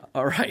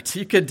All right,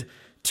 you could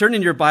turn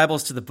in your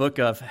Bibles to the book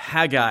of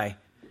Haggai,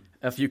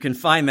 if you can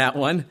find that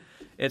one.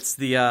 It's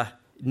the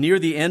near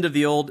the end of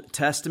the Old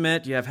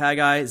Testament. You have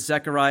Haggai,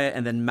 Zechariah,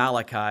 and then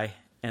Malachi,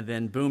 and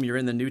then boom, you're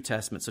in the New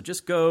Testament. So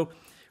just go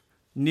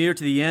near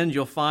to the end,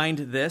 you'll find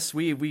this.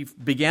 We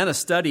began a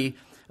study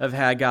of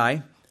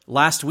Haggai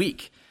last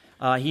week.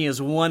 He is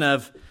one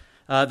of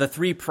the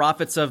three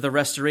prophets of the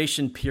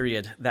restoration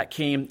period that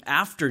came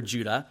after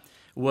Judah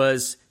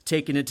was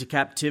taken into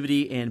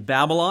captivity in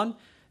Babylon.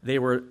 They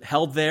were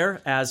held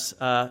there as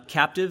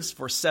captives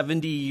for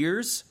 70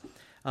 years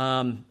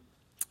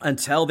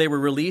until they were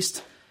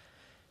released.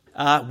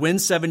 When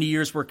 70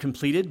 years were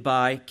completed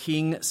by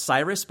King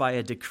Cyrus, by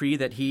a decree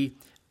that he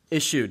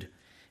issued.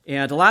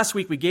 And last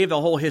week we gave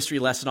the whole history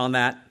lesson on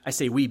that. I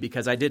say we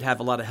because I did have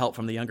a lot of help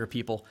from the younger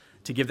people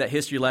to give that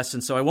history lesson.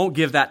 So I won't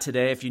give that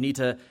today. If you need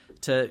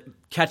to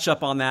catch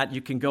up on that,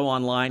 you can go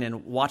online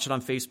and watch it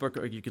on Facebook,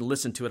 or you can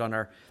listen to it on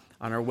our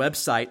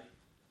website.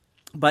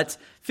 But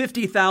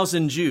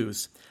 50,000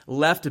 Jews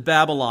left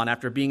Babylon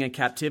after being in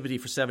captivity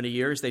for 70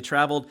 years. They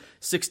traveled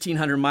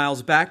 1,600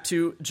 miles back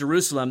to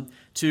Jerusalem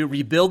to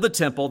rebuild the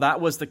temple.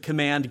 That was the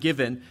command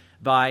given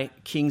by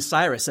King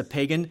Cyrus, a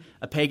pagan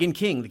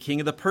king, the king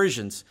of the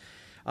Persians.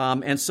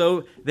 And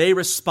so they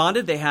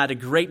responded. They had a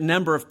great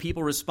number of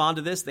people respond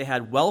to this. They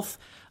had wealth,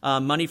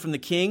 money from the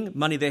king,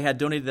 money they had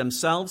donated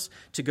themselves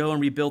to go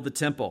and rebuild the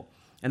temple.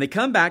 And they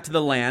come back to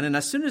the land, and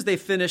as soon as they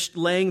finished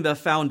laying the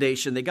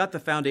foundation, they got the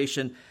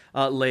foundation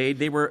laid,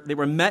 they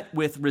were met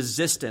with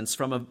resistance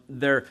from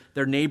their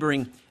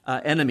neighboring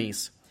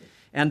enemies.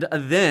 And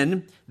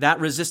then that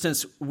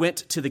resistance went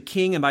to the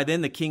king, and by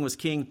then the king was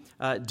King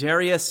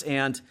Darius,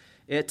 and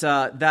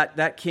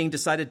that king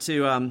decided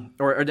to,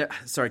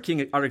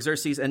 King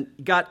Artaxerxes, and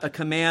got a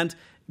command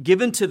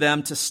given to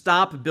them to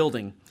stop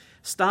building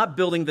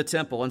the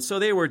temple. And so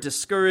they were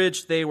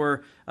discouraged, they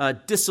were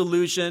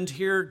disillusioned.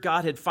 Here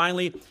God had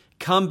finally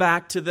come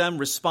back to them,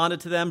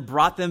 responded to them,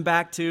 brought them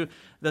back to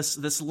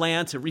this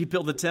land to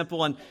rebuild the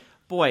temple, and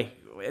boy,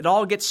 it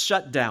all gets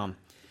shut down.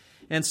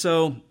 And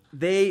so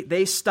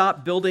they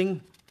stopped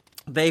building.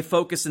 They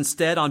focus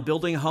instead on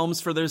building homes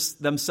for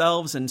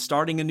themselves and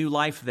starting a new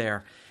life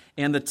there.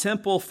 And the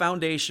temple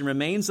foundation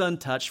remains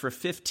untouched for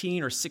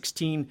 15 or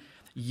 16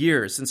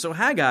 years. And so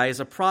Haggai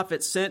is a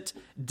prophet sent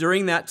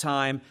during that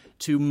time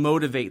to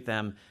motivate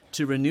them,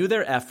 to renew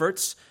their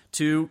efforts,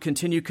 to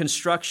continue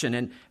construction.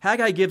 And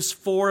Haggai gives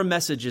 4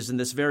 messages in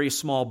this very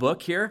small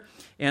book here.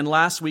 And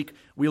last week,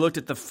 we looked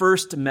at the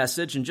first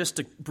message. And just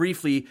to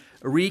briefly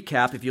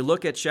recap, if you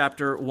look at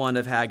chapter 1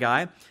 of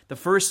Haggai, the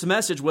first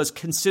message was,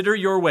 consider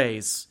your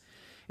ways.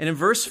 And in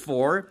verse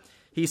 4,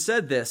 he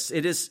said this,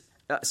 is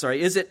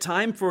it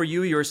time for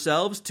you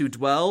yourselves to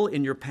dwell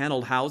in your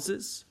paneled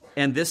houses,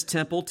 and this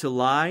temple to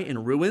lie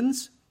in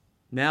ruins?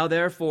 Now,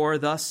 therefore,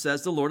 thus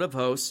says the Lord of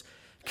hosts,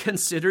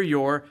 consider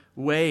your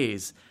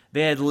ways.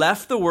 They had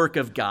left the work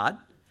of God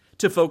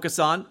to focus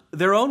on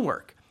their own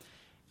work.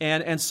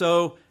 And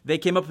so they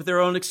came up with their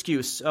own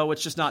excuse. Oh,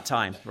 it's just not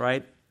time,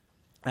 right?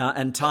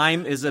 And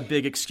time is a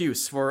big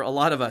excuse for a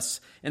lot of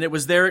us. And it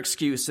was their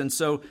excuse. And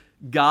so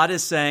God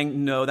is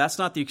saying, no, that's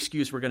not the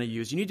excuse we're going to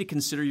use. You need to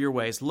consider your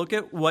ways. Look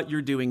at what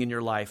you're doing in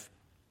your life.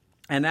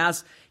 And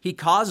as he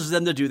causes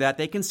them to do that,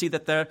 they can see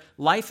that their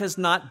life has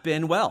not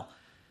been well,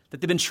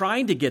 that they've been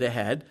trying to get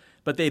ahead,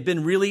 but they've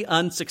been really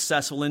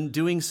unsuccessful in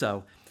doing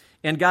so.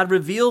 And God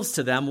reveals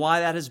to them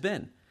why that has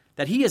been,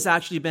 that he has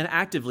actually been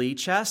actively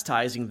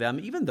chastising them,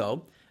 even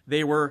though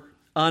they were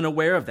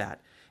unaware of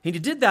that. And he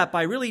did that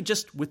by really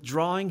just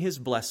withdrawing his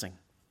blessing.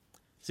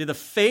 See, the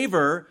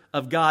favor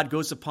of God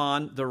goes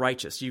upon the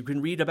righteous. You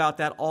can read about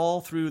that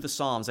all through the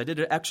Psalms. I did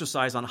an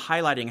exercise on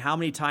highlighting how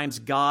many times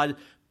God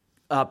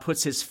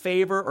puts his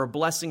favor or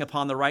blessing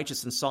upon the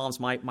righteous in Psalms.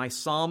 My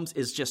Psalms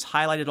is just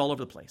highlighted all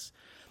over the place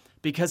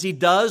because he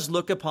does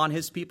look upon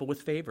his people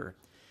with favor.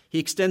 He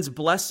extends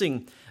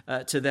blessing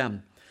to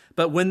them.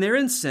 But when they're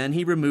in sin,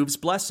 he removes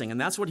blessing. And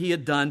that's what he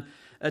had done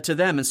to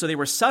them. And so they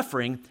were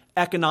suffering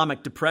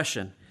economic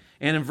depression.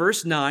 And in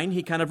verse 9,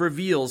 he kind of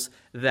reveals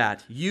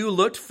that. You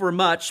looked for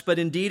much, but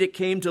indeed it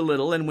came to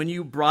little. And when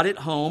you brought it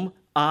home,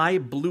 I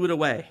blew it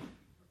away.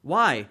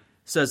 Why,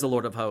 says the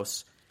Lord of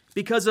hosts?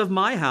 Because of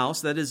my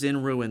house that is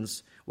in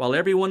ruins, while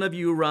every one of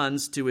you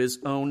runs to his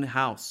own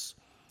house.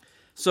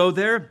 So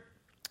they're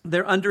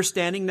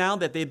understanding now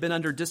that they've been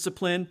under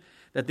discipline,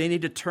 that they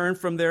need to turn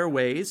from their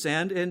ways.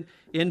 And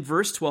in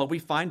verse 12, we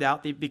find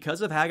out that because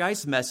of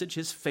Haggai's message,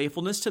 his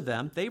faithfulness to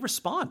them, they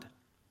respond.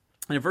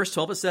 And in verse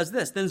 12, it says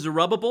this, Then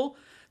Zerubbabel,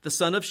 the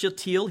son of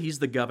Shealtiel, he's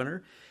the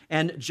governor,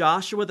 and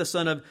Joshua, the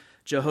son of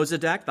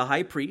Jehozadak, the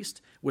high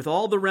priest, with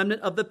all the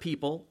remnant of the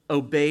people,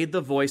 obeyed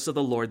the voice of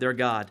the Lord their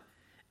God,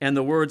 and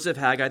the words of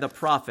Haggai the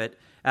prophet,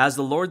 as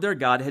the Lord their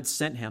God had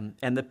sent him.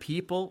 And the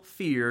people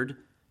feared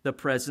the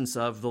presence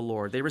of the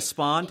Lord. They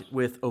respond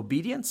with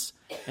obedience,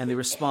 and they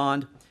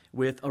respond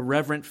with a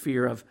reverent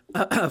fear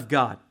of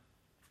God.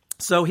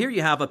 So here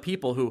you have a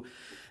people who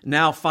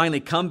now finally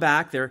come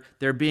back.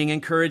 They're being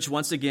encouraged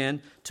once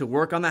again to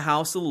work on the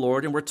house of the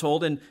Lord. And we're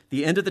told in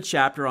the end of the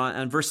chapter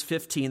on verse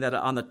 15 that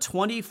on the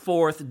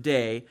 24th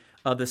day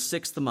of the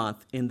 6th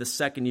month in the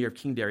second year of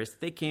King Darius,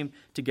 they came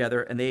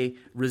together and they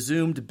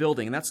resumed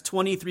building. And that's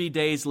 23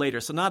 days later.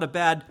 So not a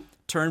bad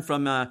turn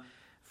from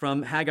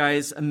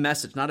Haggai's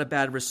message, not a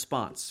bad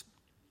response.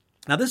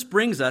 Now this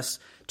brings us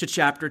to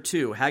chapter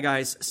 2,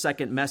 Haggai's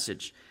second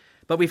message.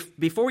 But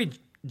before we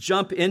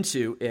jump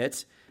into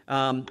it,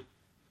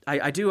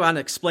 I do want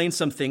to explain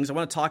some things. I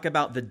want to talk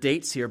about the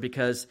dates here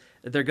because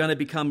they're going to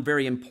become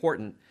very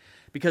important.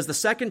 Because the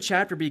second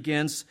chapter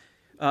begins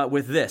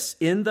with this,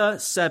 in the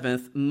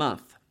seventh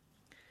month.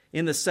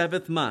 In the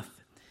seventh month.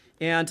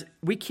 And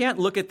we can't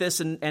look at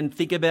this and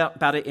think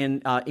about it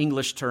in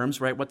English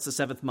terms, right? What's the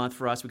seventh month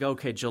for us? We go,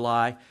 okay,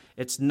 July.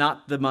 It's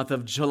not the month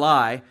of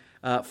July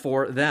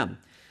for them.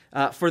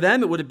 For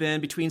them, it would have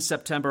been between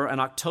September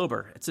and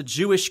October. It's a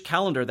Jewish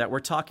calendar that we're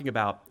talking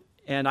about.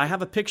 And I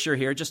have a picture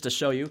here just to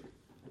show you.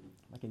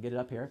 I can get it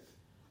up here.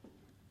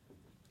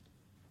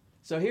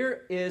 So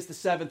here is the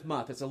seventh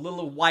month. It's a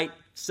little white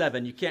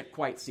 7. You can't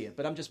quite see it,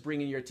 but I'm just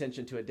bringing your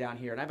attention to it down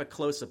here. And I have a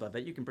close-up of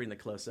it. You can bring the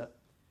close-up.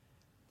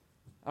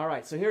 All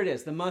right, so here it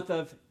is, the month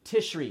of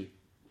Tishri.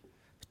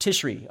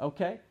 Tishri,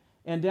 okay?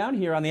 And down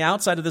here on the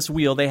outside of this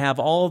wheel, they have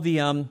all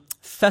the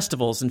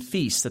festivals and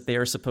feasts that they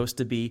are supposed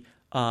to be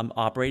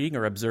operating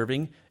or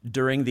observing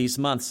during these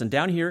months. And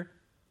down here,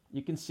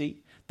 you can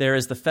see there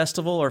is the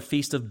festival or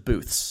Feast of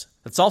Booths.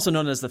 It's also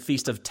known as the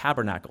Feast of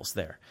Tabernacles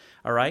there,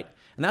 all right?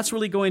 And that's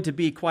really going to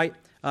be quite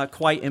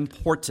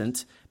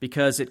important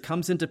because it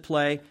comes into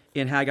play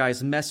in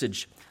Haggai's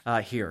message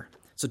here.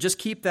 So just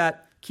keep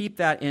that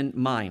in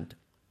mind.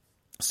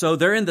 So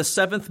they're in the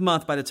 7th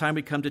month by the time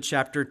we come to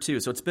chapter 2.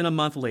 So it's been a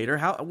month later.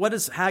 What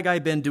has Haggai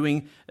been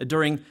doing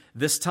during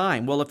this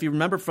time? Well, if you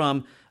remember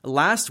from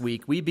last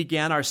week, we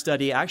began our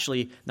study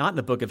actually not in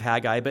the book of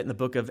Haggai, but in the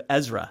book of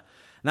Ezra.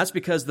 And that's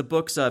because the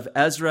books of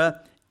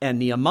Ezra and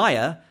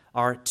Nehemiah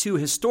are 2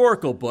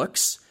 historical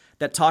books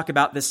that talk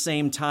about the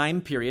same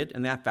time period.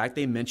 And in fact,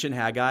 they mention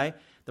Haggai,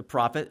 the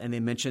prophet, and they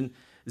mention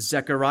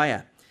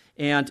Zechariah.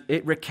 And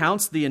it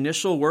recounts the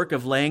initial work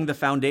of laying the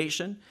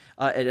foundation.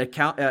 It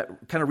kind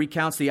of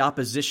recounts the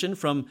opposition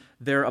from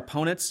their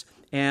opponents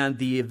and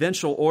the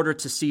eventual order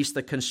to cease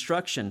the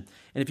construction.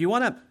 And if you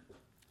want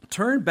to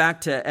turn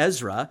back to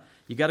Ezra,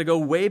 you got to go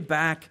way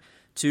back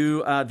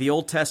to the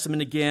Old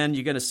Testament again.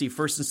 You're going to see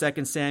 1st and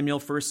 2nd Samuel,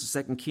 1st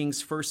and 2nd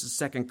Kings,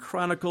 1st and 2nd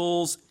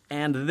Chronicles,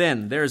 and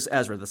then there's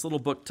Ezra, this little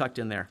book tucked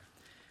in there.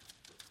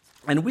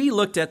 And we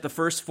looked at the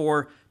first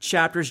 4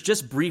 chapters,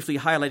 just briefly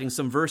highlighting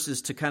some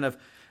verses to kind of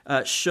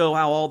show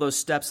how all those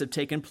steps have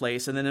taken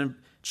place. And then in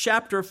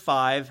chapter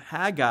 5,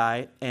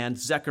 Haggai and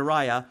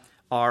Zechariah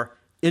are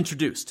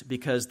introduced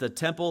because the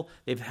temple,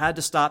 they've had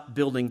to stop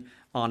building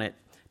on it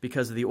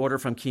because of the order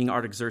from King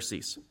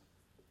Artaxerxes.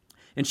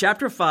 In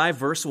chapter 5,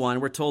 verse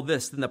 1, we're told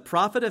this, then the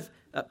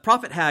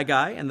prophet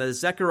Haggai and the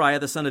Zechariah,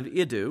 the son of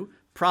Iddo,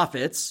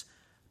 prophets,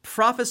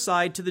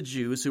 prophesied to the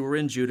Jews who were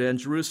in Judah and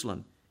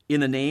Jerusalem in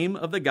the name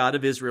of the God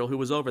of Israel who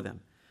was over them.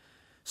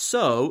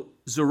 So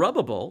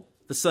Zerubbabel,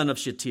 the son of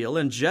Shealtiel,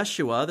 and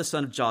Jeshua, the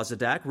son of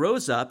Jozadak,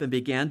 rose up and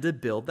began to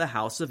build the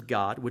house of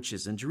God, which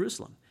is in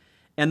Jerusalem.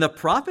 And the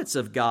prophets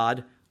of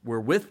God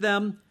were with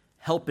them,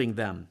 helping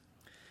them.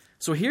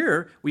 So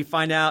here we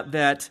find out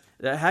that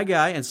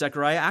Haggai and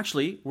Zechariah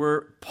actually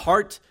were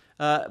part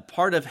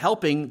of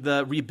helping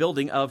the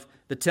rebuilding of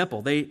the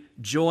temple. They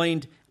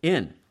joined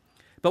in.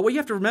 But what you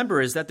have to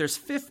remember is that there's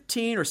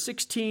 15 or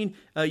 16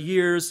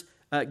 years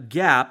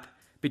gap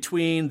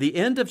between the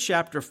end of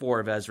chapter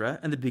 4 of Ezra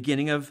and the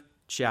beginning of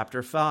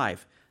chapter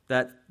 5.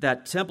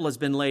 That temple has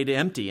been laid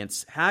empty.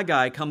 It's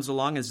Haggai comes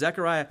along and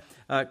Zechariah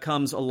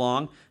comes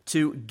along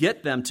to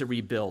get them to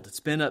rebuild.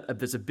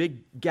 There's a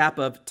big gap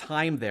of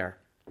time there.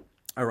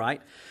 All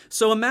right.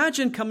 So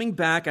imagine coming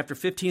back after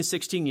 15,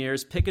 16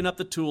 years, picking up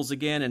the tools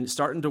again and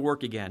starting to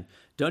work again.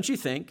 Don't you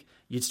think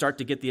you'd start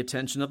to get the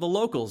attention of the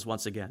locals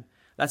once again?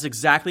 That's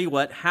exactly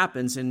what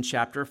happens in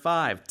chapter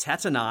 5.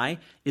 Tattenai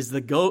is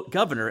the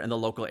governor in the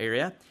local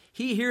area.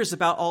 He hears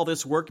about all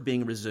this work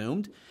being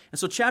resumed. And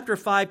so chapter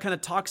 5 kind of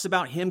talks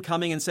about him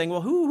coming and saying,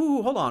 well,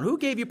 hold on, who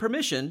gave you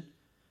permission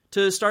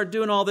to start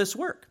doing all this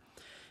work?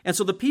 And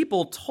so the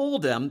people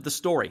told him the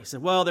story. He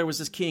said, well, there was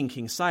this king,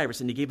 King Cyrus,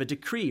 and he gave a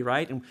decree,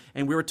 right?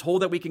 And we were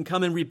told that we can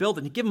come and rebuild it.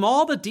 And he gave them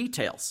all the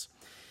details.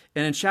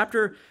 And in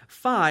chapter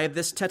 5,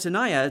 this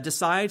Tattenai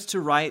decides to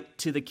write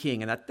to the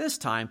king. And at this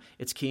time,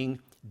 it's King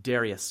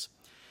Darius.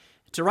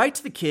 To write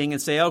to the king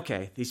and say,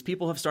 okay, these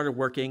people have started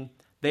working.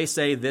 They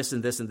say this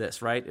and this and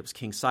this, right? It was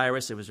King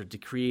Cyrus. It was a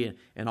decree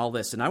and all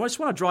this. And I just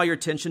want to draw your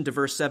attention to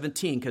verse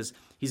 17 because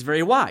he's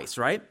very wise,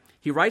 right?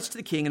 He writes to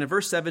the king, and in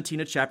verse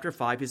 17 of chapter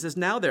 5, he says,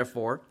 now,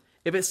 therefore,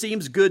 if it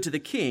seems good to the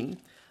king,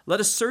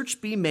 let a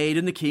search be made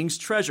in the king's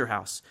treasure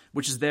house,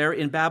 which is there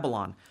in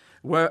Babylon,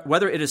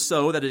 whether it is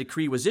so that a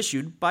decree was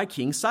issued by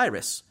King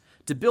Cyrus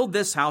to build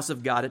this house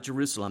of God at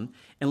Jerusalem,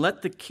 and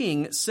let the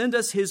king send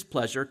us his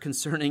pleasure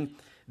concerning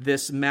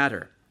this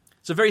matter.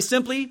 So very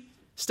simply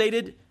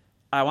stated,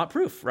 I want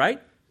proof,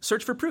 right?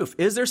 search for proof.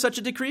 Is there such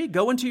a decree?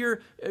 Go into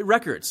your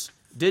records.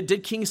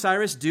 Did King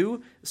Cyrus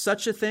do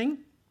such a thing?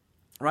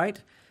 Right?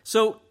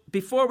 So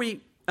before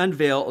we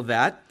unveil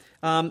that,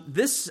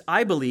 this,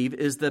 I believe,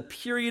 is the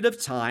period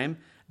of time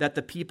that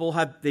the people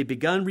they've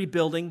begun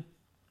rebuilding,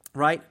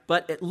 right?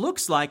 But it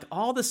looks like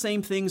all the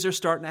same things are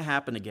starting to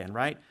happen again,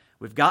 right?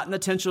 We've gotten the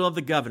attention of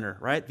the governor,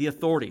 right? The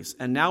authorities.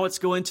 And now it's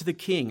going to the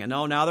king. And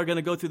now they're going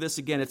to go through this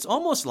again. It's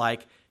almost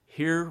like,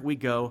 here we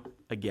go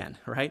again,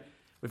 right?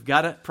 We've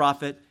got a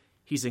prophet.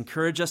 He's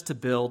encouraged us to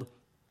build.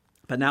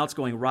 But now it's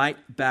going right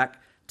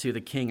back to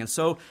the king. And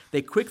so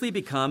they quickly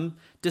become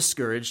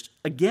discouraged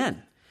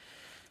again.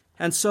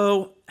 And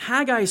so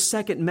Haggai's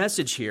second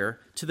message here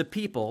to the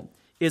people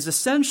is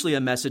essentially a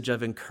message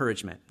of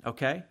encouragement,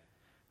 okay?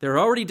 They're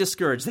already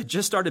discouraged. They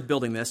just started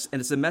building this, and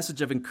it's a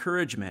message of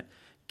encouragement.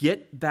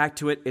 Get back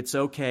to it. It's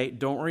okay.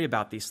 Don't worry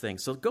about these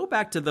things. So go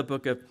back to the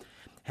book of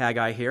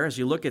Haggai here as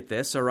you look at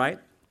this, all right?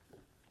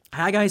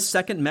 Haggai's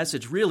second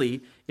message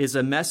really is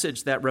a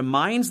message that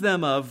reminds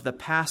them of the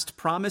past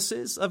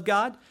promises of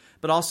God,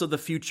 but also the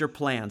future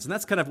plans. And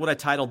that's kind of what I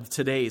titled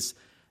today's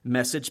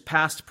message,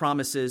 Past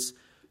Promises,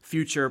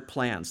 Future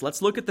Plans.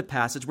 Let's look at the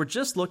passage. We're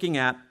just looking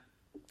at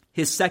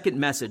his second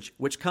message,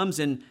 which comes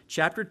in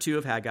chapter 2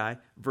 of Haggai,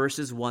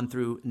 verses 1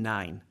 through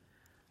 9.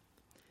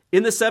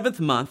 In the 7th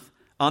month,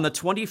 on the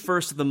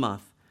 21st of the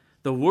month,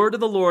 the word of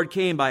the Lord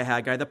came by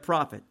Haggai the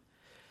prophet,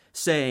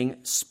 saying,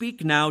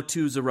 Speak now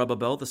to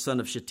Zerubbabel, the son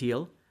of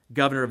Shealtiel,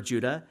 governor of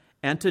Judah,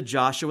 and to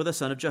Joshua, the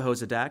son of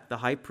Jehozadak, the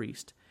high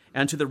priest,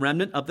 and to the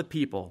remnant of the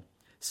people,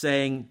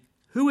 saying,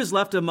 Who is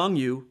left among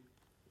you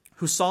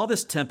who saw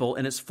this temple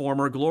in its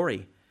former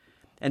glory?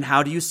 And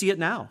how do you see it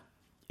now,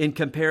 in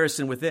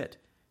comparison with it?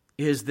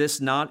 Is this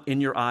not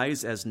in your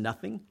eyes as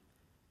nothing?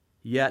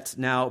 Yet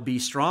now be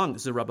strong,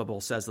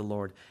 Zerubbabel, says the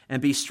Lord,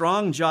 and be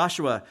strong,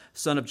 Joshua,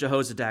 son of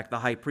Jehozadak, the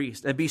high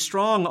priest, and be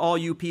strong, all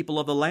you people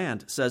of the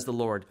land, says the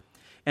Lord,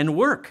 and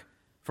work,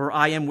 for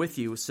I am with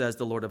you, says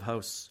the Lord of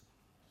hosts.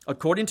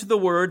 According to the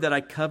word that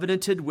I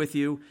covenanted with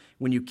you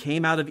when you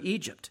came out of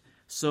Egypt,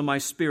 so my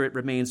spirit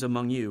remains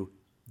among you.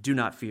 Do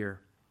not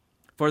fear.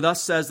 For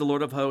thus says the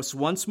Lord of hosts,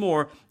 once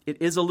more,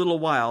 it is a little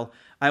while,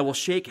 I will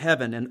shake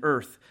heaven and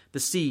earth, the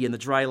sea and the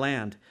dry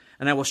land,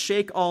 and I will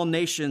shake all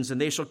nations,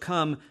 and they shall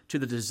come to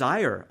the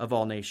desire of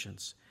all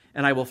nations.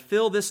 And I will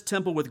fill this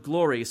temple with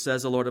glory,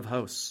 says the Lord of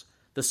hosts.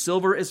 The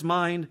silver is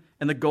mine,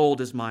 and the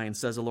gold is mine,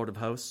 says the Lord of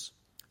hosts.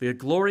 The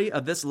glory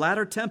of this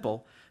latter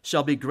temple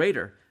shall be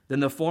greater than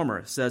the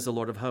former, says the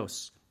Lord of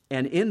hosts.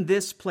 And in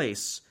this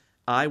place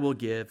I will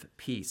give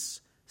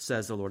peace,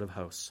 says the Lord of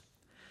hosts.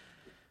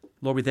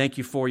 Lord, we thank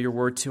you for your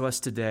word to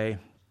us today.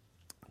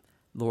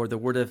 Lord, the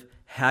word of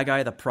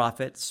Haggai the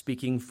prophet,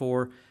 speaking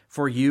for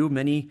you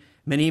many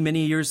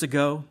years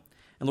ago.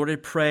 And Lord, I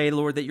pray,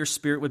 Lord, that your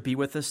Spirit would be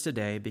with us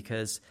today,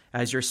 because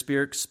as your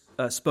Spirit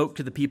spoke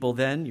to the people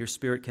then, your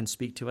Spirit can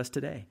speak to us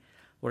today.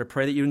 Lord, I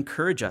pray that you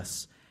encourage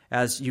us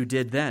as you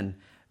did then,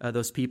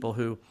 those people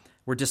who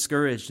were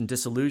discouraged and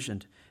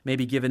disillusioned,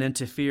 maybe given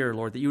into fear,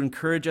 Lord, that you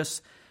encourage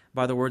us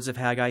by the words of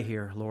Haggai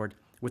here, Lord,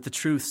 with the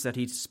truths that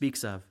he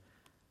speaks of,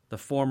 the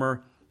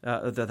former,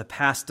 the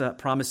past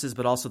promises,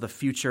 but also the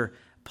future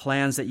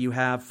plans that you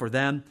have for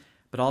them,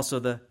 but also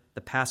the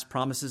past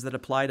promises that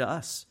apply to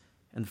us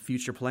and the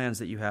future plans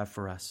that you have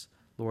for us.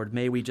 Lord,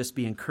 may we just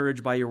be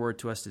encouraged by your word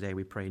to us today,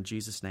 we pray in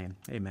Jesus' name.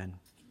 Amen.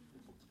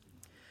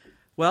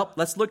 Well,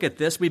 let's look at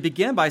this. We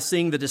begin by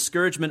seeing the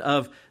discouragement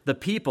of the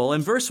people.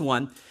 In verse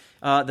 1,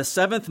 the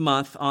 7th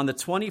month, on the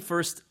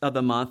 21st of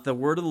the month, the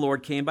word of the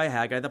Lord came by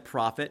Haggai the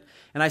prophet.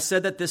 And I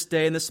said that this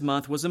day and this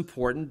month was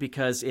important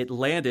because it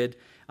landed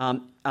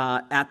in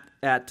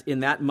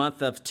that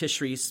month of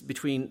Tishri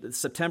between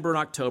September and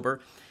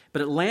October.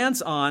 But it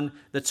lands on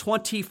the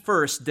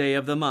 21st day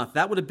of the month.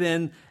 That would have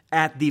been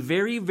at the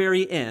very,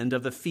 very end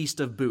of the Feast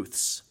of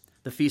Booths,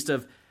 the Feast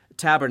of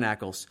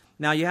Tabernacles.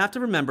 Now, you have to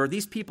remember,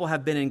 these people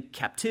have been in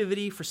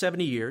captivity for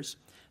 70 years.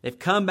 They've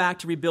come back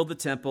to rebuild the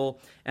temple,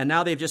 and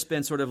now they've just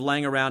been sort of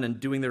laying around and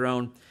doing their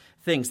own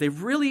things.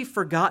 They've really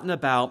forgotten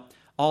about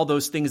all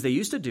those things they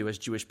used to do as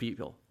Jewish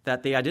people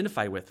that they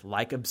identify with,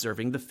 like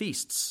observing the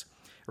feasts,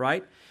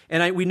 right?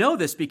 And we know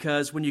this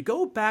because when you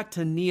go back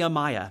to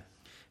Nehemiah,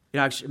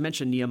 I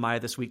mentioned Nehemiah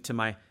this week to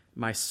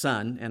my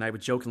son, and I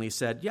would jokingly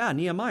said, yeah,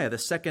 Nehemiah, the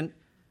second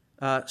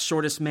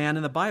shortest man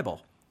in the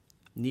Bible.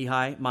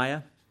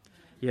 Nehemiah.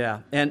 Yeah,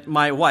 and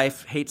my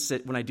wife hates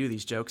it when I do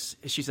these jokes.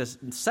 She says,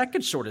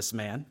 second shortest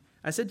man?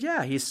 I said,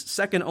 yeah, he's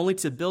second only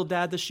to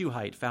Bildad the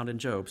Shuhite, found in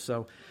Job.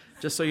 So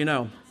just so you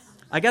know,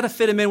 I got to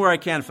fit him in where I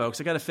can, folks.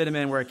 I got to fit him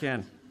in where I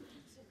can.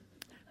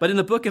 But in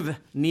the book of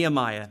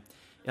Nehemiah,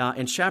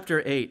 in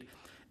chapter 8,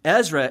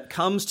 Ezra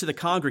comes to the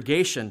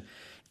congregation,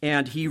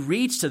 and he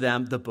reads to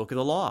them the book of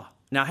the law.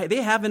 Now,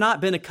 they have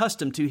not been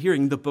accustomed to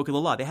hearing the book of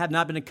the law. They have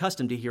not been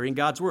accustomed to hearing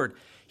God's word.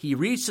 He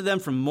reads to them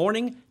from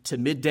morning to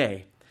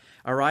midday,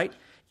 all right?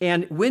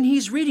 And when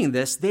he's reading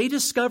this, they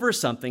discover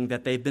something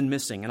that they've been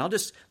missing. And I'll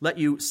just let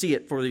you see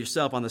it for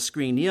yourself on the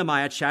screen.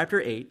 Nehemiah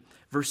chapter 8,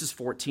 verses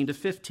 14 to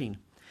 15.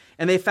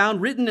 And they found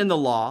written in the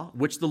law,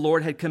 which the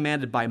Lord had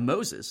commanded by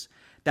Moses,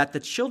 that the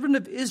children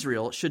of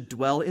Israel should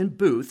dwell in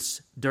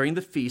booths during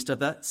the feast of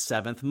the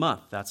 7th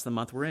month. That's the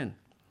month we're in.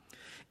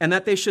 And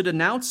that they should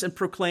announce and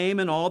proclaim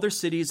in all their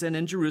cities and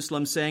in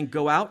Jerusalem, saying,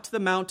 go out to the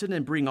mountain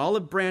and bring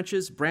olive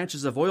branches,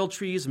 branches of oil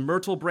trees,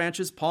 myrtle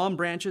branches, palm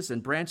branches,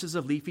 and branches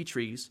of leafy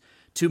trees,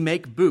 to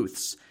make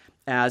booths,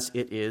 as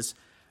it is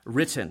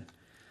written.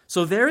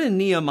 So there in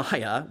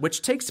Nehemiah,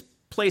 which takes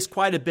place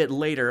quite a bit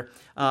later,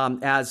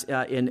 as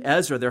in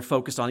Ezra, they're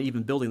focused on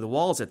even building the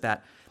walls at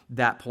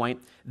that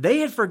point, they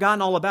had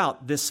forgotten all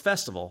about this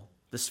festival,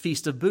 this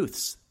Feast of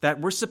Booths, that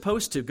we're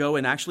supposed to go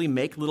and actually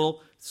make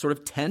little sort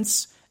of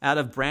tents out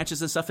of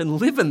branches and stuff and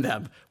live in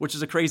them, which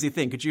is a crazy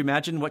thing. Could you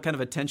imagine what kind of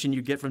attention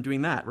you get from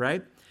doing that,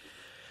 right?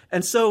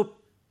 And so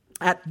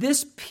at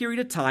this period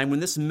of time,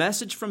 when this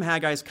message from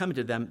Haggai is coming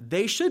to them,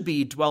 they should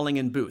be dwelling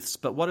in booths.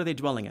 But what are they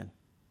dwelling in?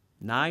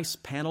 Nice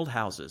paneled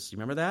houses. You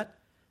remember that,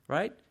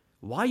 right?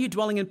 Why are you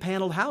dwelling in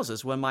paneled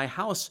houses when my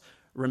house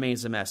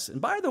remains a mess? And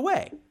by the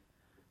way,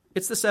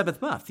 it's the 7th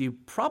month. You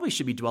probably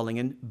should be dwelling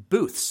in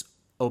booths,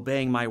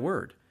 obeying my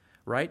word,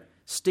 right?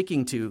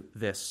 Sticking to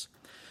this.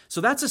 So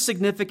that's a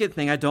significant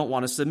thing I don't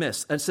want us to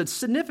miss. It's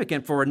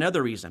significant for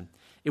another reason.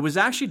 It was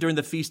actually during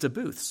the Feast of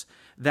Booths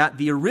that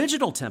the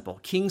original temple,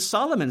 King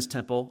Solomon's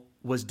temple,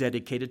 was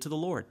dedicated to the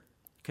Lord.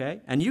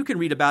 Okay? And you can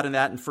read about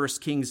that in 1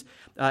 Kings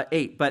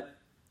 8. But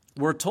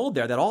we're told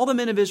there that all the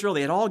men of Israel,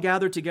 they had all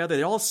gathered together,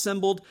 they all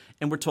assembled,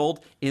 and we're told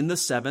in the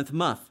 7th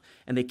month.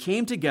 And they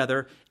came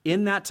together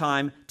in that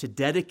time to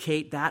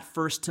dedicate that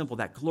first temple,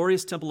 that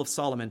glorious temple of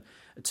Solomon,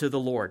 to the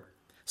Lord.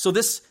 So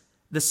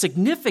the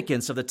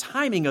significance of the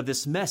timing of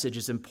this message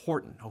is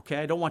important, okay?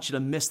 I don't want you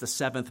to miss the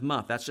 7th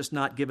month. That's just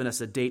not giving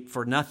us a date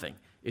for nothing.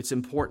 It's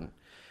important.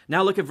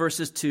 Now look at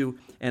verses 2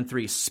 and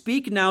 3.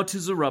 Speak now to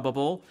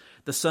Zerubbabel,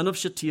 the son of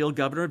Shealtiel,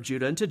 governor of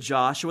Judah, and to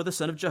Joshua, the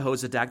son of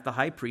Jehozadak, the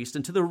high priest,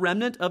 and to the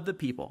remnant of the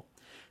people,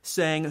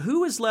 saying,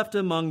 who is left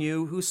among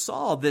you who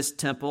saw this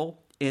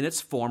temple in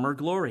its former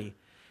glory?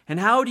 And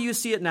how do you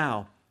see it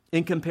now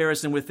in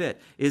comparison with it?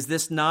 Is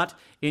this not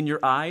in your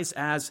eyes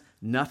as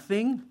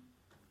nothing?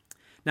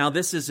 Now,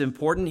 this is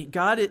important.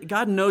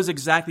 God knows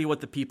exactly what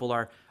the people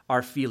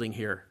are feeling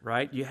here,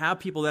 right? You have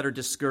people that are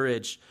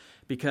discouraged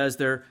because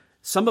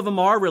some of them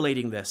are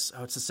relating this.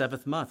 Oh, it's the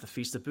 7th month, the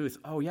Feast of Booths.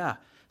 Oh, yeah.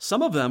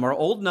 Some of them are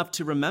old enough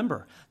to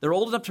remember. They're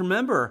old enough to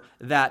remember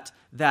that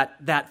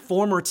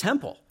former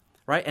temple,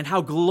 right? And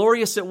how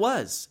glorious it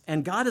was.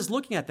 And God is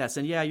looking at that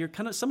saying, yeah,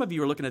 some of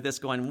you are looking at this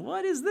going,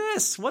 what is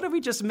this? What have we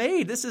just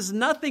made? This is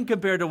nothing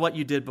compared to what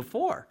you did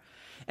before.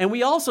 And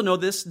we also know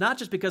this not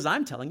just because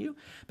I'm telling you,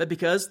 but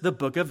because the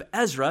book of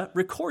Ezra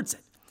records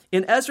it.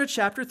 In Ezra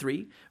chapter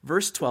 3,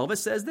 verse 12, it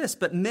says this,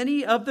 but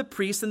many of the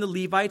priests and the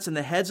Levites and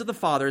the heads of the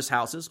fathers'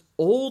 houses,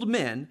 old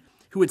men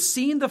who had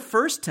seen the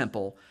first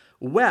temple,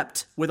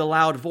 wept with a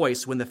loud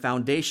voice when the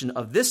foundation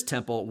of this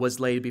temple was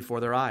laid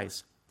before their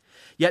eyes.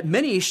 Yet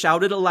many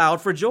shouted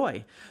aloud for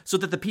joy, so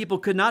that the people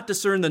could not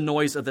discern the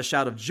noise of the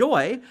shout of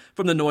joy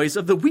from the noise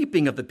of the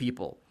weeping of the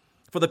people.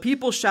 For the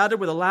people shouted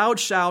with a loud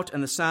shout,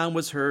 and the sound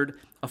was heard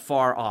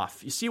afar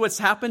off. You see what's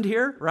happened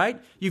here, right?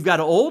 You've got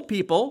old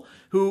people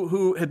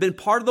who have been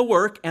part of the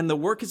work, and the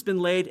work has been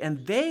laid,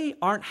 and they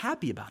aren't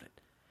happy about it.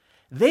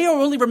 They are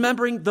only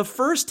remembering the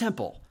first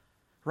temple,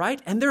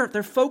 right? And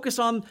they're focused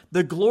on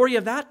the glory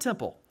of that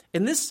temple.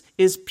 And this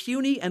is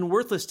puny and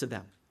worthless to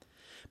them.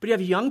 But you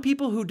have young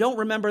people who don't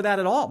remember that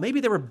at all. Maybe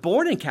they were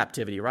born in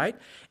captivity, right?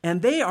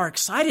 And they are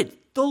excited.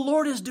 The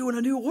Lord is doing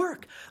a new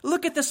work.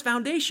 Look at this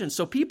foundation.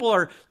 So people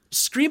are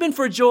screaming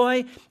for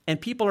joy,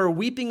 and people are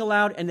weeping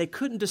aloud, and they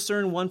couldn't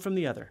discern one from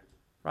the other,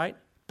 right?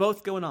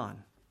 Both going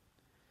on.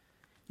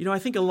 You know, I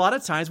think a lot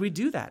of times we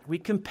do that. We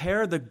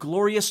compare the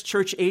glorious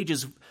church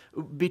ages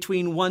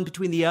between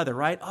the other,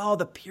 right? Oh,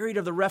 the period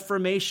of the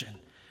Reformation,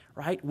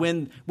 right?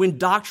 When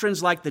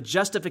doctrines like the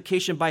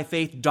justification by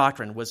faith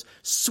doctrine was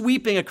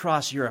sweeping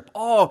across Europe.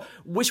 Oh,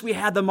 wish we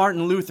had the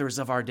Martin Luthers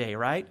of our day,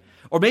 right?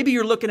 Or maybe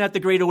you're looking at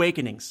the Great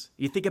Awakenings.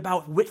 You think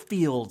about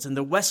Whitfields and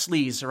the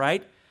Wesleys,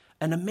 right?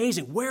 And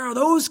amazing. Where are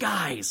those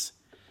guys?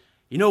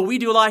 You know, we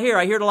do a lot here.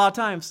 I hear it a lot of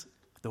times.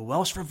 The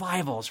Welsh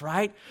revivals,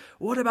 right?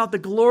 What about the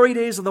glory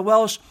days of the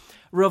Welsh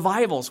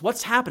revivals?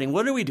 What's happening?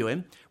 What are we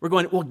doing? We're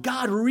going, well,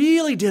 God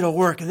really did a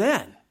work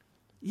then.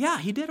 Yeah,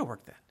 he did a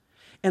work then.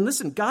 And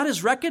listen, God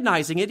is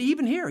recognizing it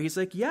even here. He's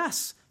like,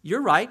 yes,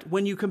 you're right.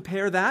 When you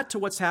compare that to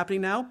what's happening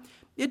now,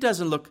 it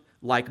doesn't look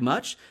like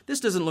much.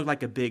 This doesn't look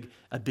like a big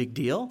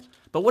deal.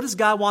 But what does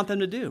God want them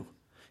to do?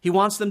 He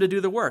wants them to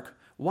do the work.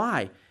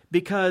 Why?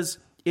 Because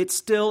it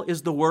still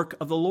is the work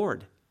of the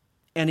Lord.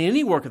 And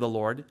any work of the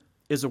Lord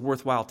is a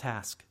worthwhile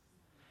task.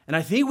 And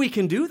I think we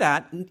can do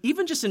that,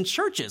 even just in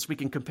churches. We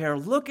can compare,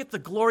 look at the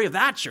glory of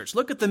that church.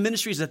 Look at the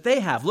ministries that they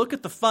have. Look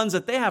at the funds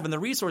that they have and the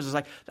resources.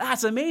 Like,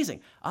 that's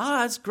amazing.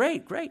 That's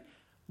great.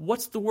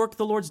 What's the work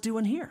the Lord's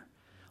doing here?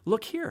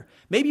 Look here.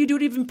 Maybe you do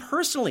it even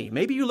personally.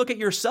 Maybe you look at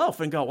yourself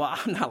and go, well,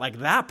 I'm not like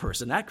that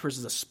person. That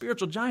person's a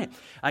spiritual giant.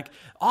 Like,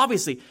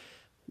 obviously,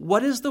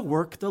 what is the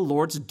work the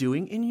Lord's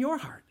doing in your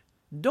heart?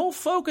 Don't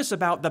focus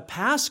about the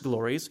past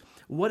glories.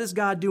 What is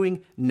God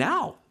doing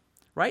now?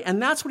 right?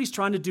 And that's what he's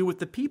trying to do with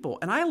the people.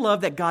 And I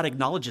love that God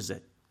acknowledges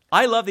it.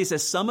 I love that he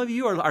says, some of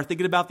you are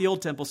thinking about the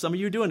old temple, some of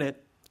you are doing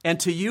it, and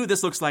to you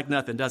this looks like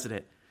nothing, doesn't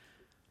it?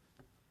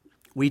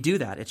 We do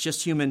that. It's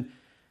just human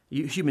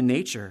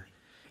nature.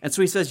 And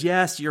so he says,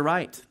 yes, you're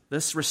right.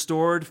 This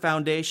restored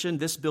foundation,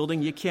 this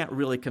building, you can't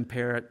really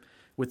compare it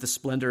with the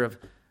splendor of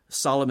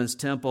Solomon's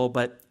temple,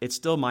 but it's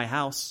still my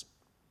house.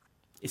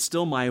 It's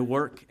still my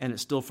work, and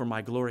it's still for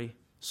my glory.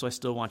 So I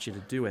still want you to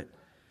do it.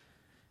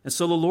 And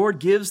so the Lord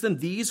gives them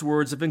these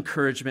words of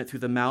encouragement through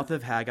the mouth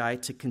of Haggai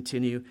to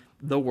continue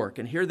the work.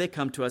 And here they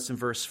come to us in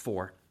verse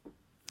 4.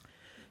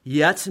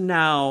 Yet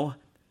now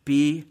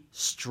be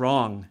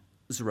strong,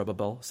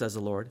 Zerubbabel, says the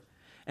Lord,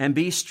 and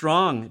be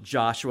strong,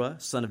 Joshua,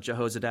 son of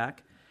Jehozadak,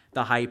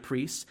 the high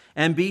priest,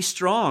 and be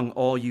strong,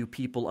 all you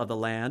people of the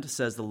land,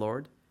 says the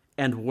Lord,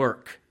 and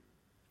work,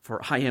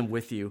 for I am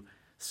with you,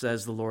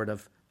 says the Lord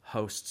of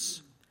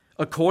hosts.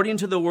 According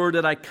to the word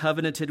that I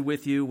covenanted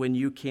with you when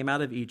you came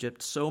out of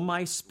Egypt, so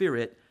my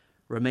spirit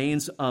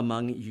remains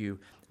among you.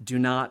 Do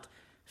not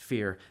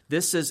fear.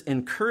 This is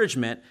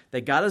encouragement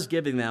that God is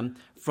giving them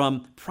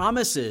from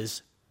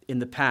promises in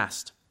the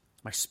past.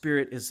 My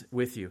spirit is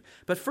with you.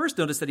 But first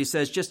notice that he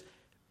says just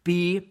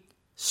be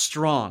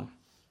strong.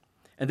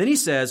 And then he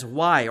says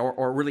why,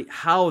 or really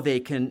how they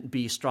can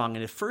be strong.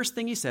 And the first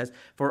thing he says,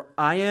 for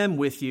I am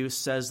with you,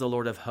 says the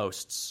Lord of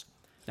hosts.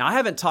 Now, I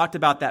haven't talked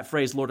about that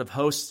phrase, Lord of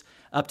hosts,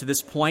 up to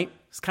this point. I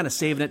was kind of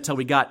saving it till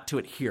we got to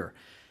it here.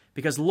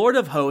 Because Lord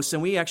of hosts,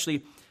 and we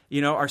actually,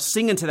 are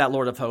singing to that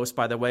Lord of hosts,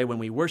 by the way, when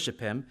we worship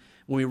him.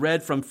 When we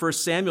read from 1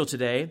 Samuel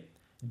today,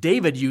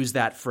 David used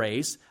that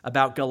phrase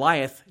about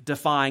Goliath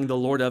defying the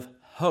Lord of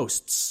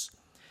hosts.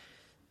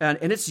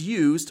 And it's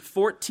used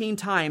 14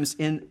 times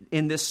in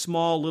this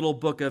small little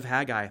book of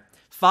Haggai.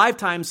 5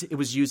 times it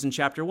was used in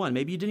chapter 1.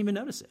 Maybe you didn't even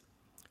notice it,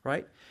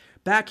 right?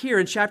 Back here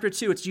in chapter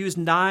 2, it's used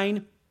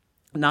nine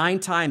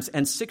times,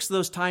 and 6 of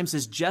those times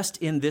is just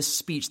in this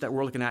speech that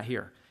we're looking at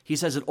here. He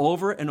says it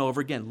over and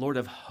over again, Lord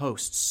of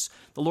hosts,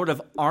 the Lord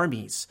of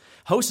armies.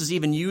 Host is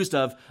even used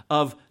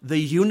of the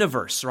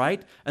universe,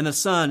 right? And the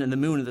sun and the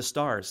moon and the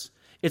stars.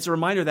 It's a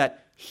reminder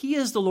that he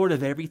is the Lord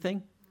of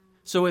everything.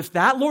 So if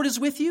that Lord is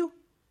with you,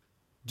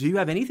 do you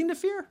have anything to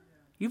fear?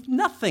 You have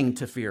nothing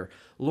to fear.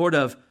 Lord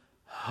of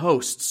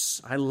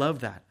hosts. I love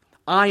that.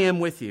 I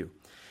am with you.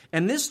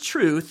 And this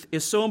truth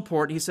is so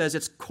important. He says,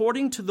 it's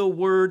according to the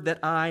word that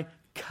I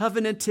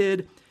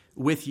covenanted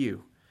with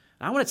you.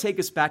 I want to take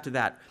us back to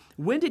that.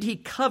 When did he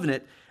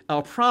covenant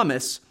or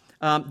promise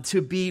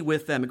to be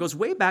with them? It goes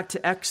way back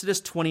to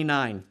Exodus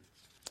 29,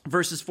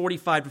 verses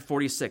 45 to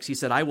 46. He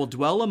said, I will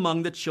dwell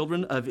among the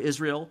children of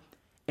Israel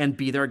and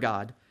be their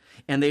God,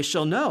 and they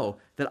shall know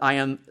that I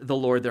am the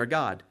Lord their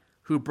God,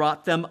 who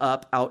brought them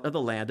up out of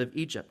the land of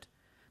Egypt,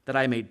 that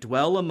I may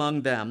dwell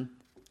among them.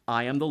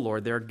 I am the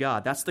Lord their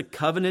God. That's the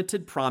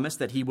covenanted promise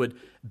that he would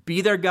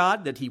be their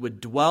God, that he would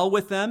dwell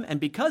with them. And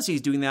because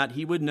he's doing that,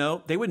 they would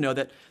know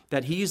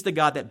that he's the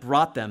God that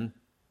brought them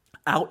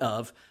out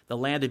of the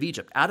land of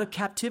Egypt, out of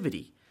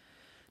captivity.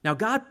 Now,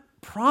 God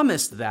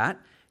promised that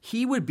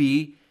he would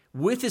be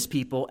with his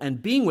people,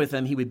 and being with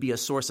them, he would be a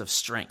source of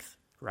strength,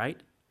 right?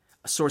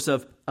 A source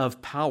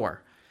of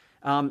power.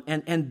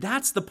 And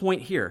that's the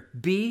point here.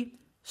 Be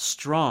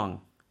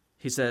strong,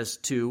 he says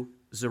to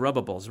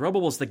Zerubbabel.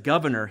 Zerubbabel is the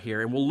governor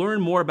here, and we'll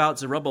learn more about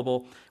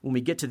Zerubbabel when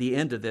we get to the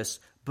end of this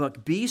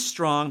book. Be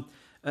strong,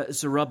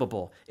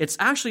 Zerubbabel. It's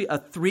actually a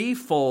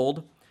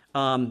threefold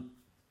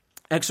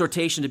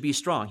exhortation to be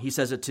strong. He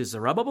says it to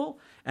Zerubbabel,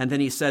 and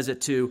then he says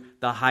it to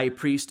the high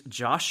priest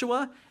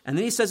Joshua, and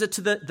then he says it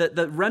to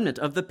the remnant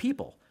of the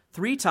people.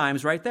 3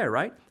 times right there,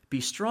 right? Be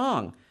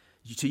strong.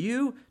 To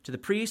you, to the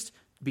priest,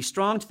 be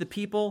strong to the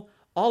people,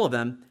 all of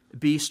them,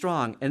 be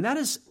strong. And that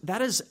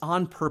is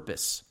on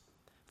purpose.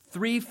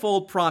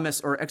 Threefold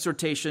promise or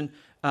exhortation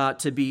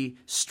to be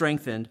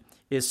strengthened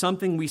is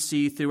something we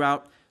see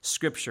throughout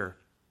Scripture.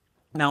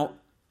 Now,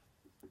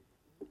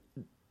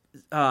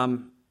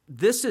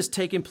 this is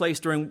taking place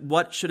during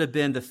what should have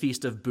been the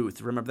Feast of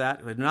Booths. Remember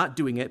that? We're not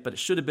doing it, but it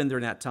should have been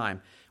during that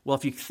time. Well,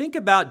 if you think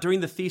about during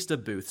the Feast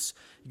of Booths,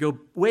 you go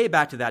way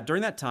back to that.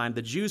 During that time,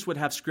 the Jews would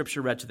have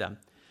Scripture read to them.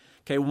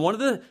 Okay, one of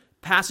the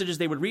passages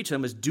they would read to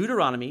them was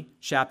Deuteronomy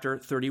chapter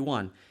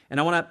 31. And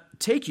I want to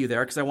take you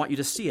there because I want you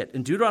to see it.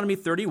 In Deuteronomy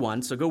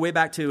 31, so go way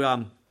back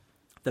to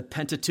the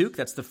Pentateuch.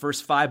 That's the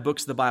first 5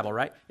 books of the Bible,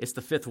 right? It's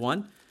the 5th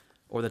one.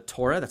 Or the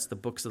Torah, that's the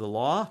books of the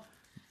law.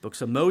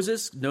 Books of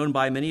Moses, known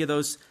by many of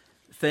those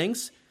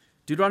things.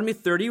 Deuteronomy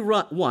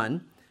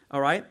 31,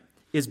 all right,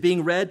 is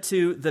being read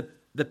to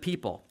the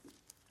people.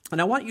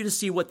 And I want you to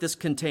see what this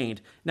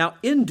contained. Now,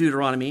 in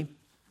Deuteronomy,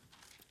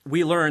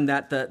 we learn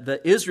that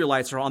the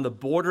Israelites are on the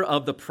border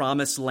of the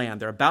promised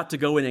land. They're about to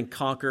go in and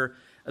conquer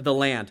the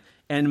land.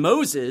 And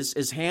Moses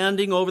is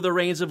handing over the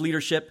reins of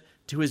leadership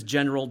to his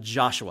general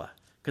Joshua,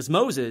 because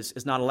Moses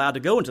is not allowed to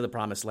go into the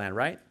promised land,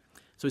 right?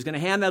 So he's going to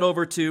hand that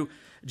over to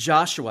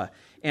Joshua.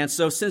 And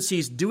so since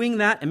he's doing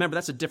that, and remember,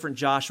 that's a different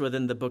Joshua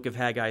than the book of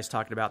Haggai is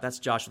talking about. That's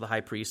Joshua the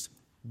high priest.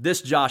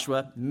 This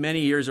Joshua, many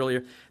years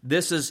earlier,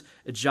 this is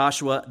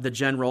Joshua the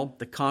general,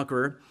 the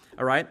conqueror,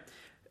 all right?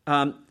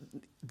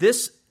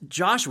 this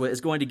Joshua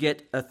is going to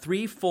get a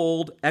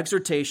threefold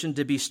exhortation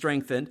to be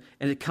strengthened,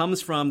 and it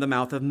comes from the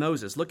mouth of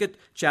Moses. Look at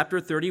chapter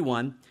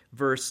 31,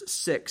 verse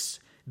 6.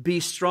 Be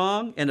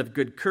strong and of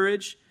good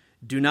courage.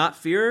 Do not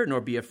fear, nor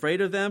be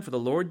afraid of them, for the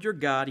Lord your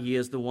God, he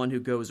is the one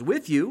who goes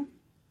with you,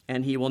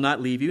 and he will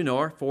not leave you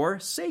nor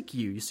forsake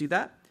you. You see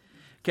that?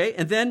 Okay,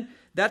 and then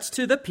that's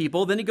to the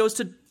people. Then he goes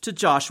to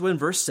Joshua in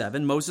verse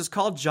 7. Moses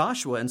called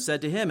Joshua and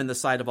said to him in the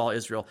sight of all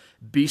Israel,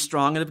 be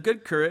strong and of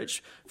good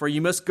courage, for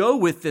you must go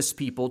with this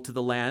people to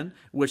the land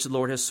which the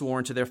Lord has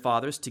sworn to their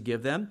fathers to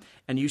give them,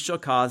 and you shall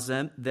cause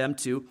them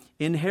to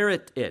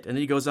inherit it. And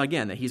then he goes on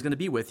again, that he's going to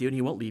be with you, and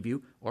he won't leave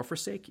you or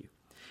forsake you.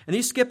 And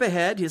you skip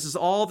ahead. This is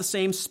all the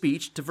same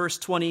speech to verse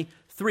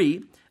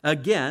 23.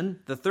 Again,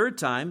 the third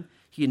time,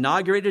 he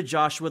inaugurated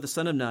Joshua the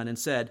son of Nun and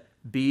said,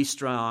 be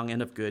strong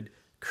and of good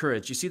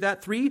courage. You see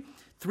that?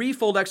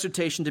 Threefold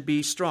exhortation to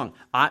be strong.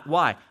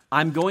 Why?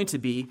 I'm going to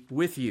be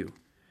with you.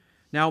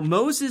 Now,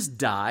 Moses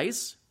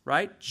dies,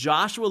 right?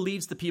 Joshua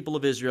leads the people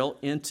of Israel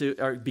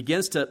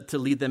begins to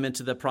lead them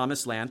into the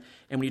promised land.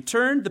 And when you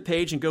turn the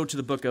page and go to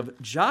the book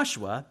of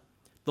Joshua,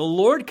 the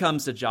Lord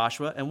comes to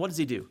Joshua, and what does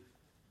he do?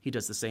 He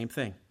does the same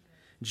thing.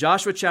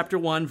 Joshua chapter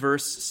 1,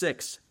 verse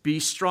 6. Be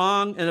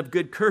strong and of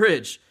good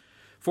courage,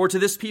 for to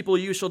this people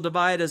you shall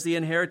divide as the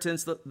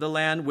inheritance the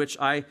land which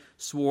I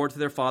swore to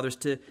their fathers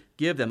to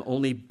give them.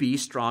 Only be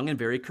strong and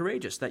very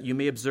courageous, that you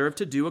may observe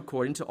to do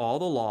according to all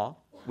the law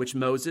which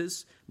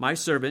Moses, my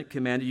servant,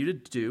 commanded you to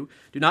do.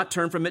 Do not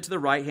turn from it to the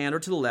right hand or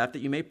to the left,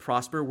 that you may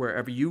prosper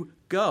wherever you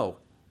go.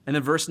 And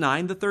then verse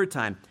 9, the third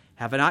time.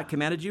 Have I not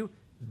commanded you?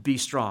 Be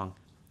strong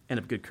and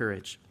of good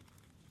courage.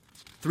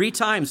 3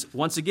 times,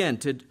 once again,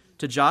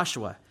 to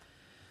Joshua.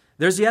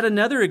 There's yet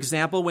another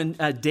example when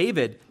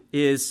David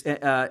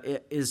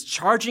is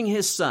charging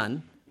his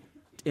son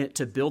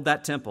to build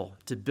that temple,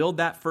 to build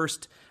that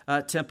first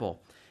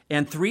temple.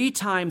 And 3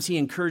 times he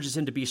encourages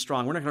him to be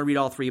strong. We're not going to read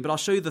all 3, but I'll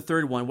show you the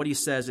third one, what he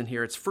says in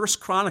here. It's 1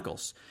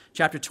 Chronicles,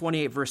 chapter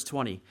 28, verse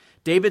 20.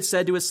 David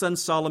said to his son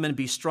Solomon,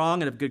 be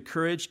strong and of good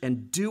courage,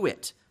 and do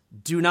it.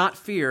 Do not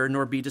fear,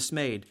 nor be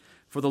dismayed.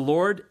 For the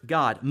Lord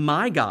God,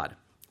 my God,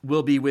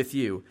 will be with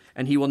you,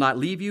 and he will not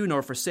leave you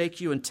nor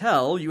forsake you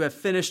until you have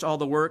finished all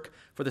the work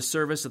for the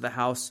service of the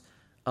house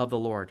of the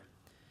Lord.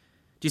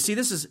 Do you see,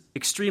 this is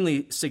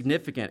extremely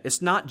significant. It's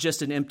not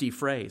just an empty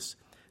phrase.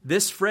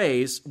 This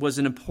phrase was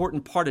an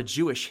important part of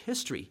Jewish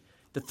history.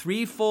 The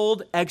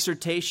threefold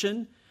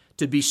exhortation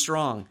to be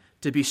strong,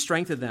 to be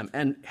strengthened them.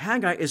 And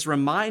Haggai is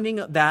reminding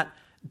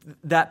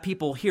that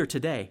people here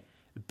today,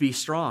 be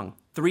strong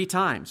 3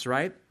 times,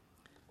 right?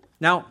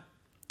 Now,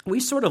 we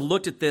sort of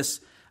looked at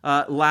this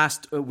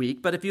last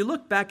week, but if you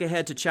look back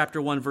ahead to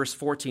chapter 1, verse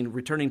 14,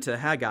 returning to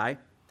Haggai,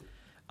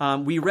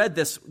 we read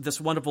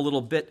this wonderful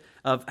little bit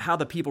of how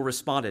the people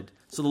responded.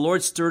 So the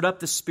Lord stirred up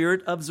the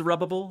spirit of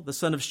Zerubbabel, the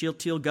son of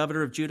Shealtiel,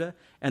 governor of Judah,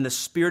 and the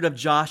spirit of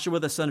Joshua,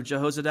 the son of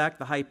Jehozadak,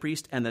 the high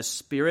priest, and the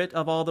spirit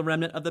of all the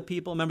remnant of the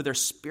people. Remember, their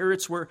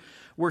spirits were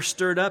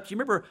stirred up. Do you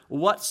remember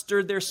what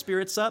stirred their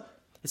spirits up?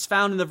 It's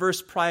found in the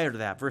verse prior to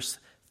that, verse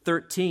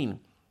 13.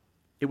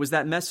 It was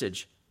that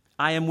message,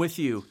 I am with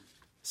you,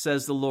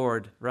 says the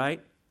Lord,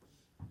 right?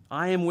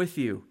 I am with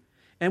you.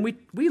 And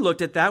we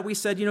looked at that. We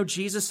said,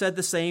 Jesus said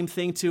the same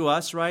thing to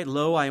us, right?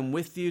 Lo, I am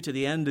with you to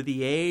the end of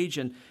the age.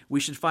 And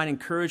we should find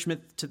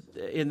encouragement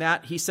in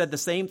that. He said the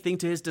same thing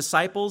to his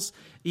disciples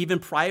even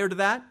prior to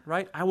that,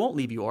 right? I won't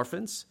leave you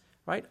orphans,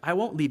 right? I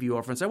won't leave you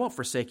orphans. I won't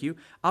forsake you.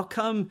 I'll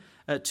come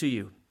to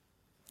you.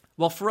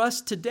 Well, for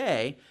us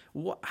today,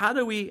 how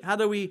do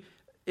we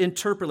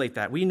interpolate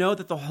that? We know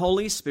that the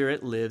Holy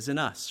Spirit lives in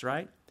us,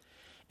 right?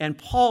 And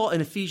Paul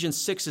in Ephesians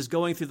 6 is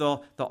going through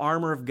the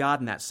armor of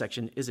God in that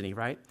section, isn't he,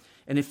 right?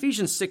 In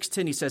Ephesians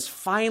 6:10, he says,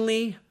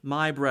 finally,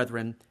 my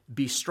brethren,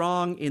 be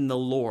strong in the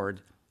Lord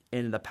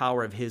and in the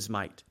power of his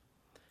might.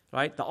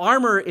 Right? The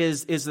armor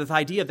is this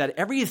idea that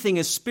everything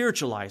is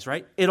spiritualized,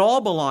 right? It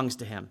all belongs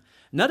to him.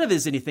 None of it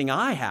is anything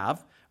I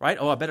have, right?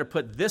 Oh, I better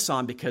put this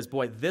on because,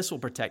 boy, this will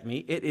protect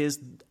me. It is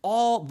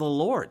all the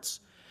Lord's.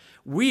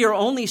 We are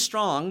only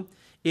strong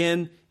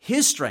in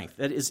his strength,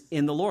 that is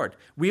in the Lord.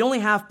 We only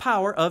have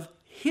power of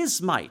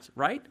his might,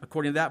 right?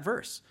 According to that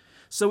verse.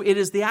 So it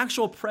is the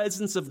actual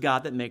presence of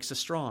God that makes us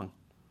strong.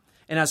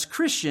 And as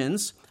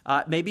Christians,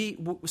 maybe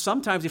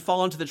sometimes we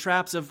fall into the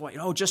traps of,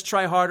 just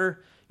try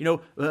harder,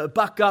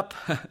 buck up,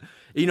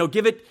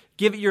 give it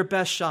your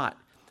best shot.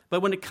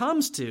 But when it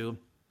comes to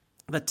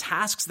the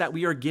tasks that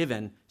we are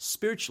given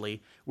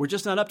spiritually, we're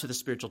just not up to the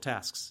spiritual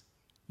tasks.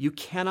 You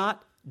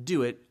cannot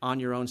do it on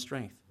your own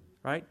strength,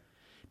 right?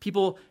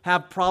 People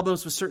have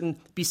problems with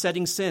certain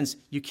besetting sins.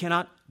 You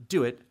cannot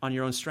do it on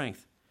your own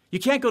strength. You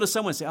can't go to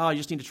someone and say, you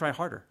just need to try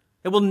harder.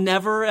 It will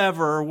never,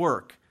 ever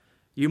work.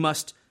 You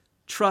must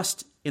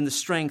trust in the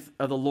strength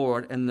of the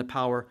Lord and the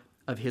power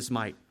of his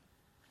might.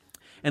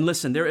 And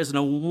listen, there is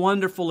a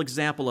wonderful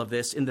example of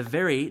this in the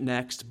very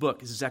next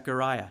book,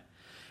 Zechariah.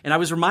 And I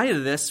was reminded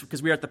of this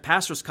because we were at the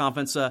pastor's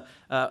conference a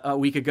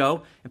week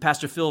ago, and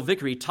Pastor Phil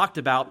Vickery talked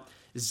about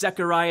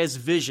Zechariah's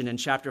vision in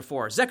chapter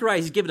 4. Zechariah,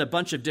 he's given a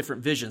bunch of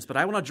different visions, but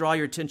I want to draw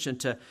your attention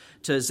to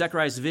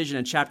Zechariah's vision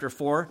in chapter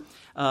 4,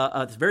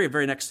 the very,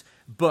 very next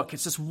book.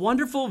 It's this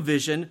wonderful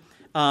vision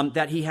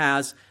that he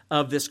has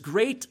of this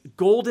great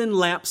golden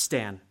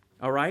lampstand,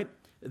 all right?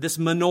 This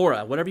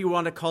menorah, whatever you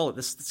want to call it,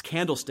 this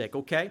candlestick,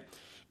 okay?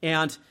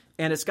 And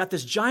it's got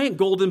this giant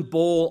golden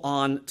bowl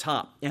on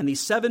top. And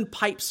these 7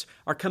 pipes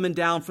are coming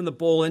down from the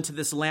bowl into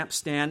this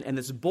lampstand. And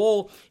this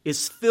bowl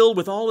is filled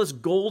with all this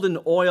golden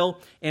oil.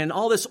 And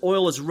all this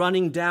oil is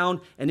running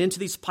down and into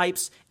these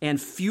pipes and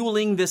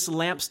fueling this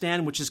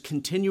lampstand, which is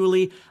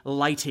continually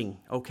lighting,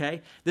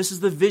 okay? This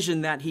is the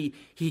vision that he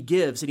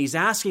gives. And he's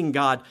asking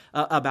God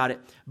about it.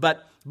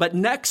 But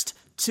next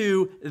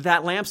to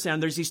that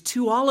lampstand, there's these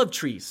 2 olive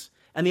trees.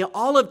 And the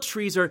olive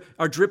trees are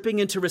dripping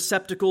into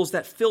receptacles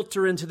that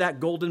filter into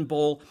that golden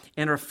bowl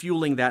and are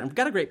fueling that. And we've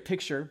got a great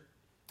picture,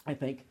 I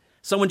think.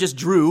 Someone just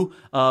drew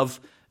of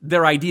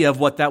their idea of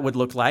what that would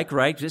look like,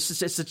 right?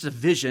 It's a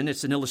vision.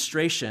 It's an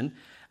illustration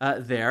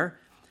there.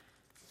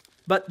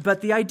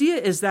 But the idea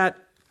is that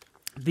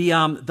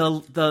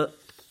the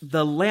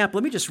lamp,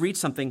 let me just read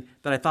something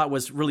that I thought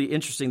was really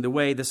interesting, the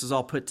way this is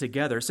all put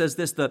together. It says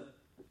this,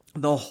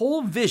 the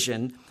whole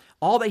vision,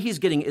 all that he's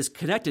getting is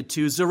connected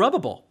to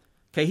Zerubbabel.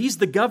 Okay, he's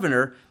the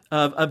governor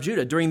of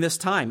Judah during this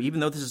time, even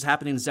though this is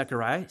happening in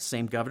Zechariah,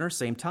 same governor,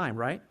 same time,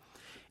 right?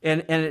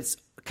 And it's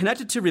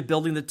connected to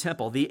rebuilding the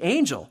temple. The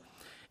angel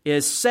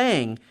is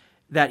saying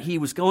that he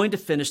was going to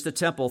finish the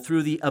temple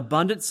through the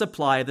abundant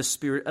supply of the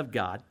Spirit of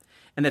God,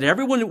 and that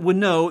everyone would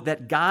know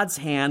that God's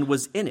hand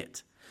was in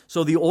it.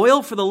 So the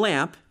oil for the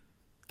lamp,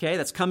 okay,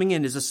 that's coming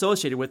in is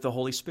associated with the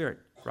Holy Spirit,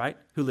 right,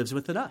 who lives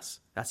within us.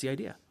 That's the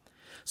idea.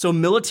 So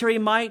military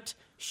might,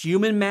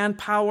 human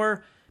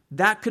manpower,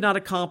 that could not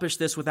accomplish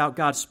this without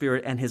God's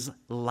Spirit and his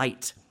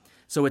light.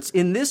 So it's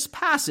in this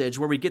passage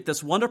where we get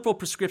this wonderful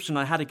prescription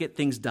on how to get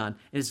things done.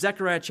 It's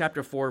Zechariah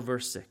chapter 4,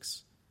 verse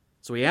 6.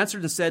 So he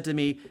answered and said to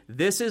me,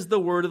 "This is the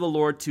word of the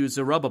Lord to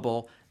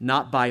Zerubbabel,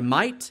 not by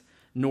might,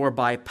 nor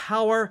by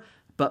power,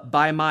 but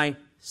by my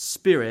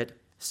Spirit,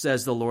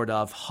 says the Lord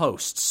of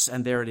hosts."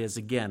 And there it is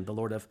again, the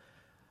Lord of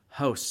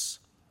hosts.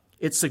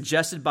 It's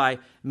suggested by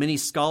many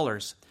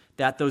scholars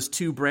that those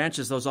 2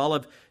 branches, those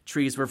olive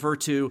trees, refer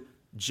to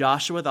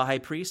Joshua, the high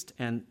priest,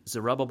 and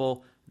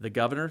Zerubbabel, the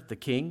governor, the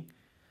king,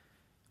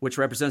 which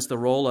represents the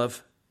role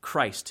of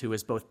Christ, who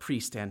is both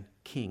priest and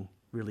king.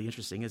 Really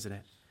interesting, isn't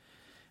it?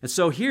 And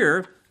so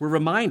here we're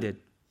reminded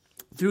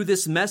through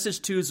this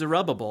message to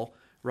Zerubbabel,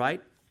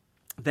 right,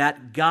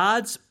 that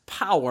God's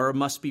power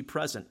must be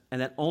present,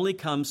 and that only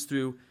comes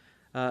through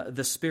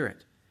the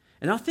Spirit.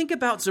 And now think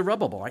about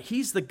Zerubbabel, right?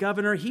 He's the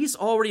governor. He's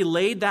already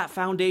laid that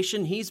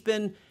foundation. He's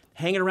been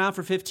hanging around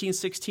for 15,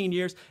 16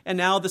 years, and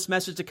now this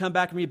message to come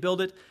back and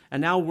rebuild it, and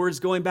now word's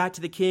going back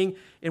to the king,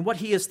 and what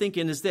he is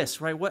thinking is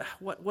this, right?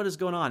 What is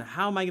going on?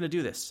 How am I going to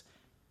do this?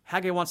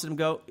 Haggai wants him to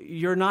go,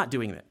 you're not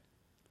doing it.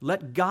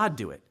 Let God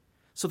do it.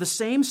 So the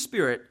same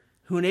Spirit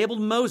who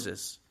enabled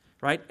Moses,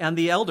 right, and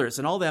the elders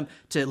and all them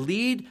to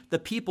lead the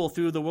people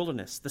through the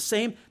wilderness, the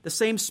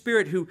same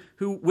Spirit who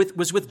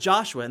was with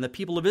Joshua and the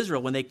people of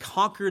Israel when they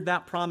conquered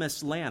that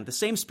promised land, the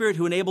same Spirit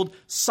who enabled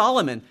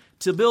Solomon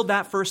to build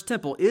that first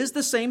temple, is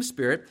the same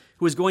Spirit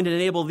who is going to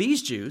enable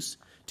these Jews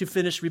to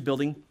finish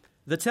rebuilding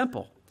the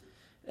temple.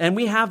 And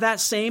we have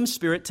that same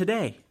Spirit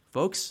today,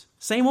 folks.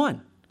 Same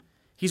one.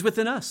 He's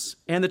within us.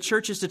 And the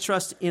church is to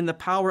trust in the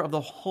power of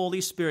the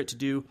Holy Spirit to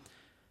do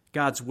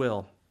God's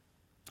will.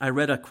 I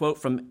read a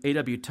quote from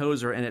A.W.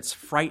 Tozer, and it's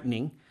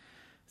frightening.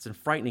 It's a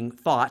frightening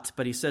thought,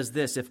 but he says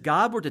this: if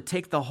God were to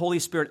take the Holy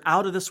Spirit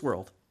out of this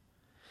world,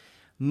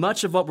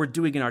 much of what we're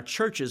doing in our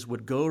churches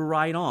would go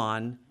right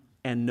on,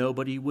 and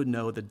nobody would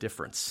know the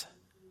difference.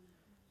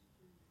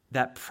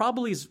 That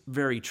probably is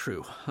very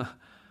true,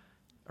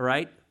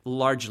 right?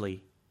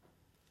 Largely.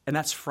 And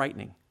that's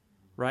frightening,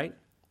 right?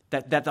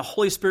 That the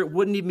Holy Spirit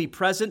wouldn't even be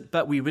present,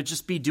 but we would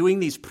just be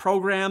doing these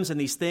programs and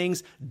these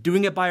things,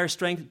 doing it by our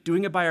strength,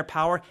 doing it by our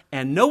power,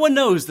 and no one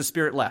knows the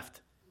Spirit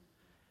left.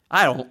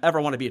 I don't ever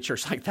want to be a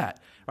church like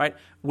that, right?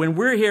 When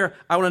we're here,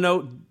 I want to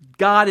know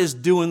God is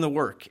doing the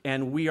work,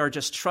 and we are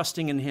just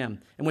trusting in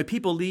Him. And when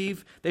people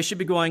leave, they should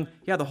be going,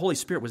 yeah, the Holy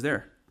Spirit was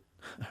there,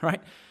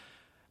 right?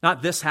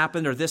 Not this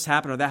happened or that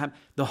happened.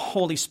 The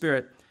Holy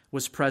Spirit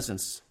was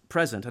present.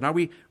 And are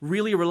we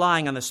really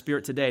relying on the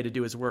Spirit today to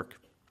do His work?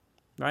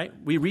 Right?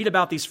 We read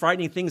about these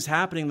frightening things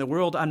happening in the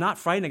world. I'm not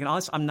frightened. I can be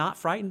honest, I'm not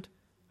frightened.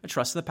 I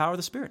trust in the power of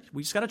the Spirit.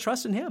 We just got to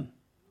trust in Him.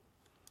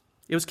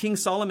 It was King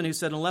Solomon who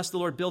said, unless the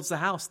Lord builds the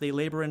house, they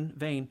labor in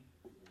vain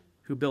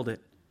who build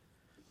it.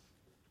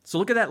 So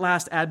look at that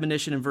last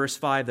admonition in verse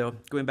 5, though.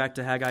 Going back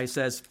to Haggai, he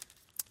says,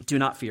 do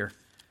not fear.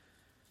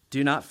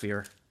 Do not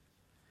fear.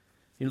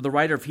 You know, the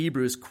writer of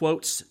Hebrews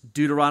quotes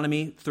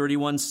Deuteronomy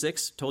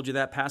 31:6. Told you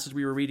that passage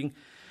we were reading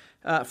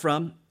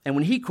from. And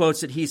when he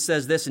quotes it, he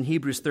says this in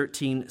Hebrews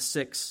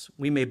 13:6.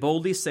 We may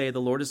boldly say, the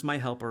Lord is my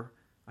helper.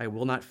 I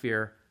will not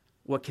fear.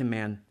 What can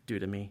man do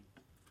to me?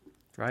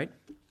 Right?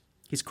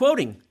 He's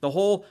quoting the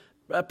whole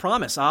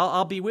promise.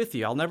 I'll be with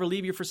you. I'll never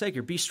leave you or forsake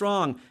you. Be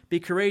strong.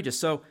 Be courageous.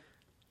 So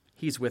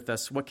He's with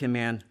us. What can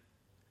man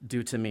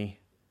do to me?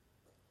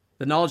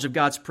 The knowledge of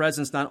God's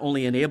presence not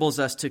only enables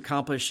us to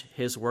accomplish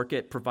his work,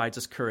 it provides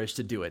us courage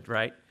to do it,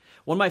 right?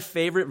 One of my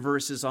favorite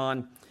verses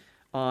on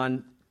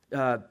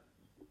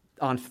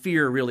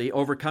fear, really,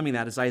 overcoming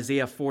that, is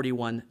Isaiah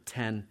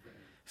 41:10.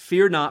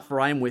 Fear not,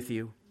 for I am with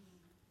you.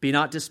 Be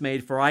not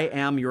dismayed, for I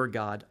am your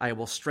God. I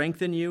will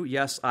strengthen you.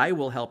 Yes, I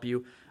will help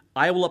you.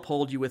 I will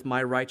uphold you with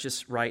my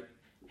righteous right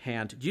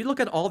hand. Do you look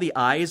at all the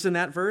I's in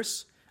that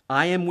verse?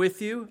 I am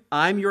with you.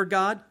 I'm your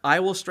God. I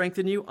will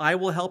strengthen you. I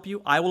will help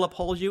you. I will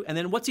uphold you. And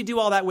then what's he do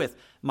all that with?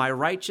 My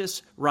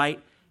righteous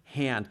right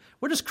hand.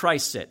 Where does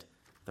Christ sit?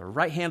 The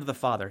right hand of the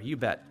Father, you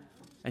bet.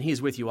 And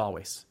he's with you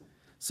always.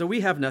 So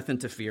we have nothing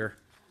to fear.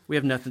 We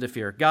have nothing to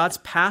fear. God's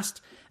past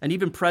and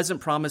even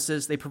present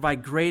promises, they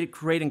provide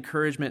great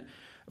encouragement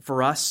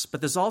for us,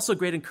 but there's also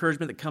great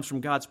encouragement that comes from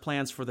God's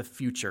plans for the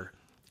future.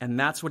 And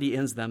that's what he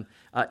ends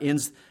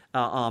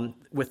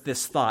with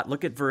this thought.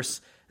 Look at verse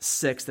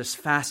 6. There's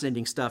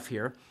fascinating stuff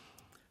here.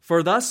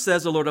 For thus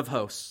says the Lord of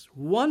hosts,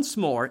 once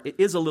more, it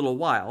is a little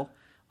while,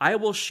 I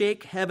will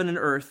shake heaven and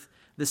earth,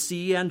 the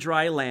sea and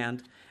dry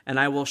land, and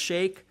I will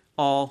shake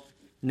all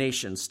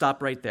nations.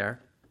 Stop right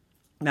there.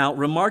 Now,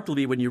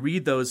 remarkably, when you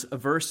read those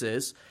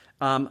verses,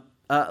 a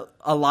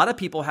lot of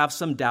people have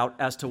some doubt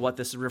as to what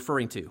this is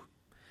referring to.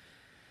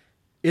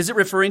 Is it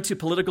referring to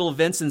political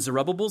events in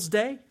Zerubbabel's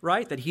day,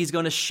 right? That he's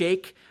going to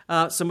shake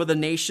some of the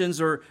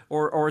nations,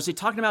 or is he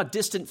talking about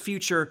distant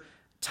future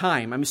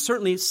time? I mean,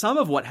 certainly some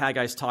of what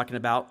Haggai's talking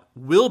about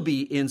will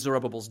be in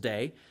Zerubbabel's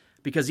day,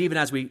 because even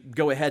as we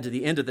go ahead to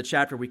the end of the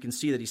chapter, we can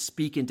see that he's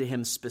speaking to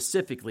him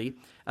specifically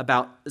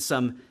about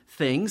some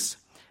things.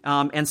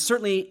 And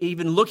certainly,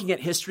 even looking at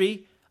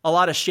history, a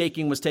lot of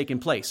shaking was taking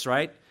place,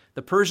 right?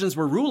 The Persians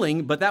were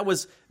ruling, but that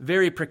was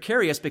very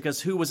precarious because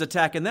who was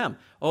attacking them?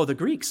 Oh, the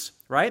Greeks,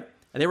 right?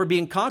 And they were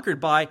being conquered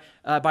by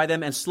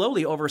them, and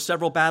slowly over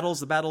several battles,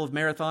 the Battle of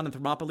Marathon and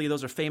Thermopylae,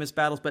 those are famous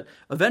battles, but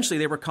eventually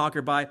they were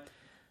conquered by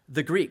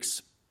the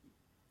Greeks.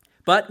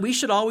 But we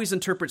should always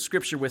interpret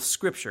Scripture with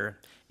Scripture,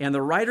 and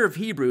the writer of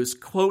Hebrews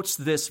quotes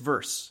this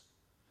verse,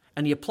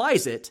 and he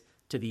applies it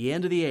to the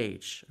end of the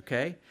age,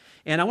 okay?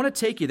 And I want to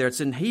take you there. It's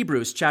in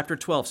Hebrews chapter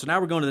 12. So now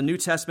we're going to the New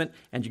Testament,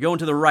 and you're going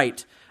to the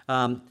right.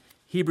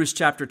 Hebrews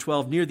chapter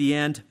 12, near the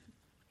end.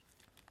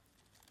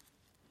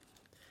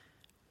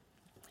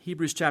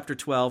 Hebrews chapter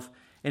 12.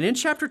 And in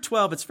chapter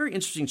 12, it's a very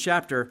interesting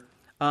chapter.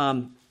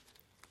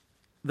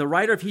 The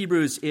writer of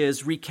Hebrews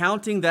is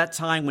recounting that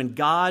time when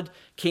God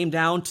came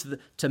down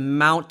to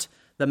Mount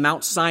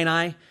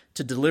Sinai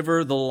to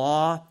deliver the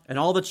law, and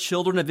all the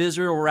children of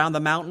Israel were around the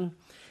mountain.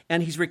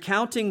 And he's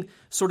recounting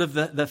sort of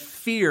the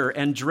fear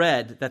and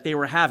dread that they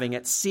were having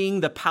at seeing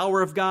the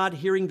power of God,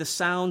 hearing the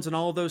sounds and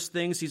all those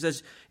things. He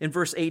says in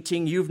verse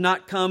 18, you've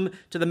not come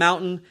to the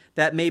mountain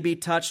that may be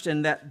touched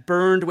and that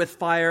burned with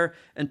fire,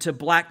 and to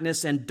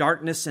blackness and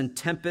darkness and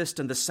tempest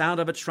and the sound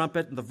of a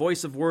trumpet and the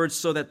voice of words,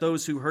 so that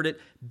those who heard it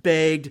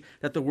begged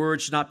that the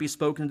word should not be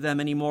spoken to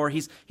them anymore.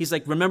 He's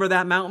like, remember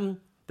that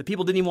mountain? The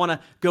people didn't even want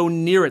to go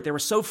near it. They were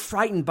so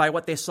frightened by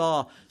what they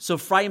saw, so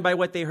frightened by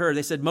what they heard.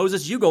 They said,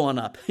 Moses, you go on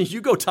up.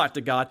 You go talk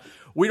to God.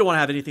 We don't want to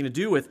have anything to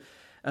do with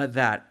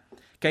that.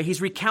 Okay, he's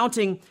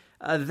recounting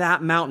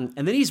that mountain.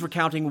 And then he's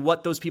recounting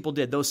what those people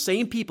did. Those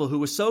same people who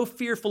were so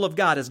fearful of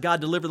God as God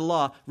delivered the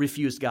law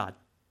refused God.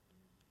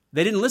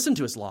 They didn't listen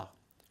to his law,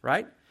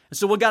 right? And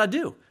so what God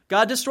do?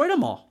 God destroyed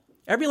them all.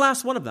 Every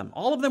last one of them.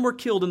 All of them were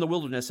killed in the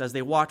wilderness as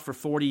they walked for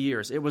 40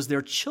 years. It was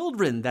their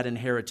children that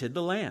inherited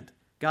the land.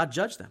 God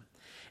judged them.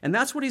 And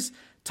that's what he's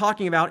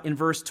talking about in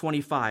verse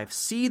 25.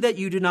 See that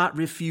you do not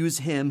refuse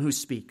him who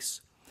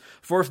speaks.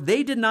 For if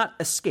they did not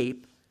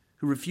escape,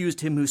 who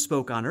refused him who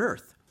spoke on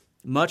earth,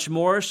 much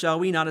more shall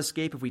we not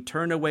escape if we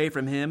turn away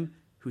from him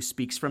who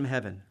speaks from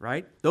heaven,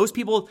 right? Those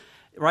people,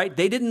 right,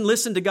 they didn't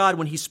listen to God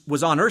when he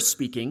was on earth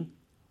speaking,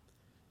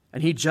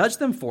 and he judged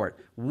them for it.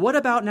 What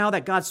about now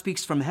that God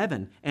speaks from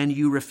heaven and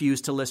you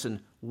refuse to listen?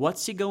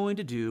 What's he going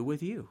to do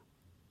with you?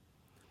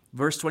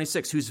 Verse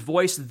 26, whose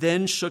voice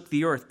then shook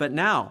the earth, but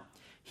now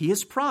he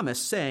has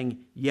promised, saying,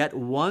 yet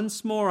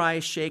once more I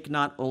shake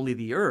not only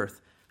the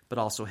earth, but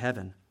also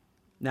heaven.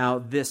 Now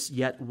this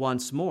yet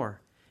once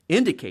more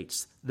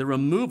indicates the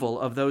removal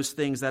of those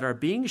things that are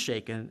being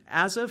shaken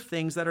as of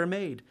things that are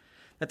made,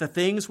 that the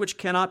things which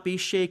cannot be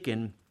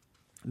shaken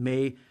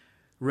may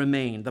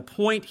remain. The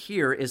point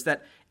here is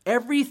that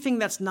everything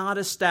that's not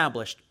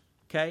established,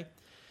 okay,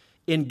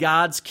 in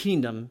God's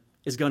kingdom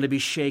is going to be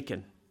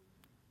shaken.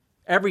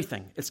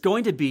 Everything. It's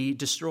going to be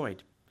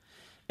destroyed.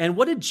 And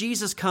what did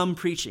Jesus come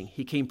preaching?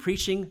 He came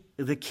preaching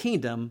the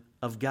kingdom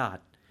of God.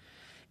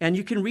 And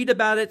you can read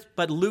about it,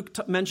 but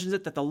Luke mentions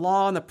it, that the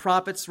law and the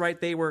prophets, right,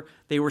 they were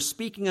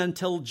speaking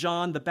until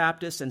John the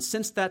Baptist. And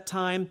since that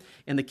time,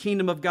 in the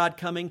kingdom of God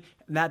coming,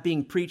 and that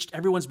being preached,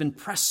 everyone's been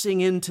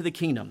pressing into the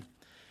kingdom.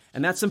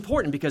 And that's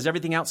important because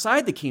everything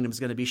outside the kingdom is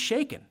going to be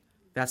shaken.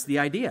 That's the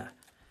idea.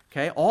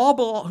 Okay?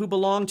 All who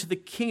belong to the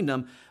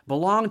kingdom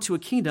belong to a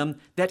kingdom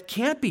that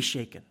can't be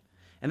shaken.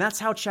 And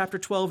that's how chapter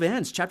 12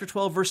 ends. Chapter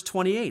 12, verse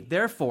 28.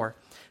 Therefore,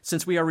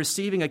 since we are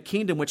receiving a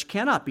kingdom which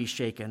cannot be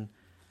shaken,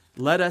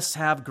 Let us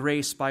have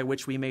grace by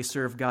which we may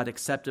serve God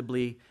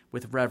acceptably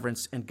with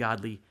reverence and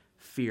godly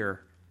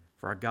fear.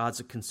 For our God's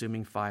a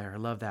consuming fire. I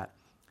love that.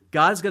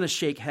 God's going to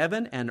shake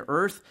heaven and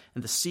earth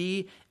and the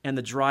sea and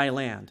the dry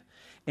land.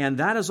 And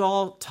that is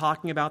all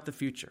talking about the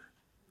future.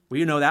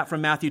 We know that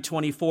from Matthew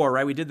 24,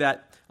 right? We did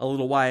that a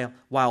little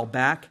while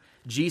back.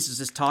 Jesus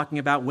is talking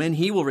about when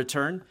he will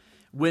return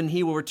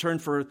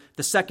for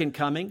the second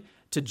coming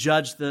to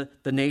judge the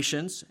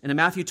nations. And in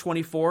Matthew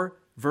 24,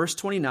 verse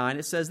 29,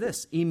 it says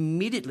this: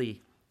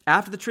 immediately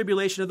after the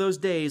tribulation of those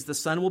days, the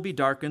sun will be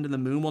darkened and the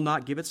moon will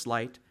not give its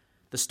light.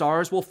 The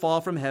stars will fall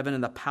from heaven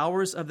and the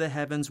powers of the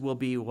heavens will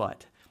be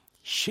what?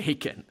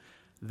 Shaken.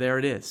 There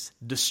it is.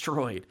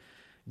 Destroyed.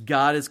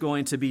 God is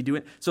going to be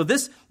doing. So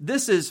this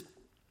is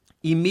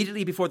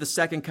immediately before the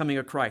second coming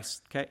of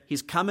Christ. Okay,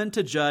 he's coming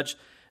to judge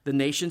the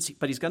nations,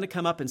 but he's going to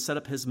come up and set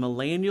up his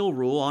millennial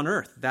rule on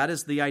earth. That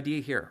is the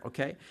idea here.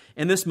 Okay,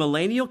 and this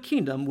millennial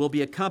kingdom will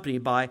be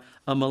accompanied by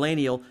a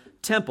millennial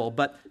temple,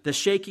 but the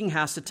shaking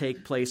has to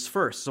take place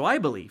first. So I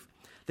believe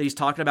that he's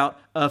talking about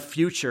a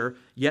future,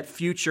 yet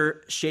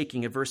future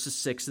shaking in verses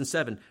 6 and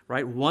 7.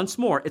 Right, once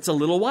more, it's a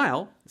little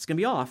while. It's going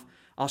to be off.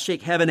 I'll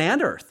shake heaven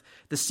and earth,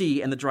 the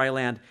sea and the dry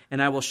land,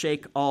 and I will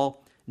shake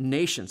all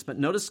nations. But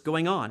notice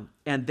going on,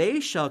 and they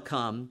shall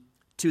come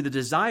to the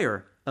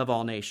desire of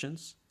all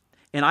nations,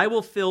 and I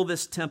will fill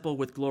this temple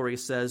with glory,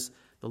 says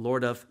the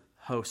Lord of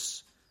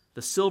hosts.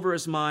 The silver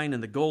is mine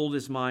and the gold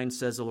is mine,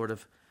 says the Lord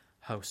of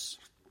hosts.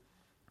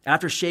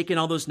 After shaking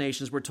all those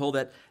nations, we're told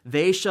that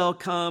they shall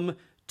come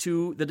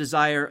to the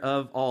desire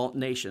of all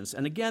nations.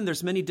 And again,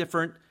 there's many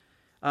different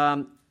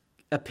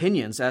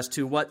opinions as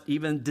to what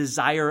even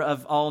desire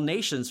of all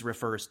nations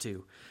refers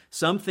to.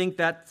 Some think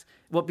that,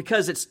 well,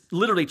 because it's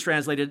literally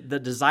translated the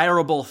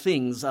desirable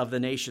things of the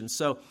nations.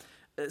 So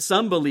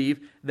some believe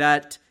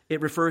that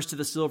it refers to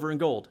the silver and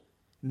gold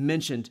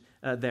mentioned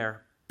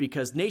there,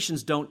 because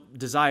nations don't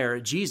desire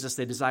Jesus,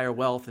 they desire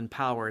wealth and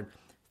power and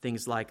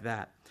things like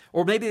that.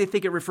 Or maybe they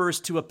think it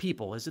refers to a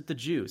people. Is it the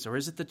Jews or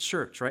is it the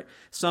church, right?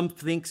 Some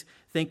think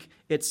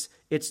it's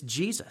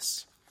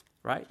Jesus,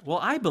 right? Well,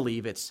 I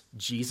believe it's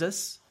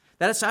Jesus.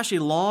 That has actually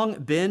long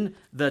been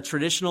the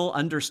traditional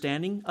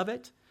understanding of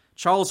it.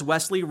 Charles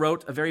Wesley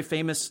wrote a very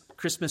famous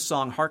Christmas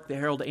song, Hark the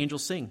Herald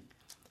Angels Sing.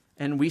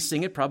 And we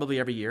sing it probably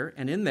every year.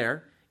 And in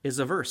there is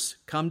a verse,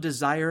 come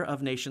desire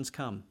of nations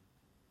come,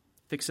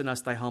 fix in us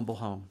thy humble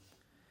home.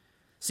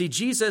 See,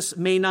 Jesus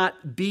may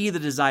not be the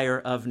desire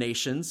of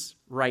nations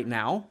right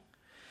now,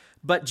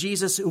 but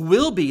Jesus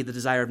will be the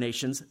desire of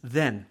nations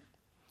then.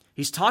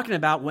 He's talking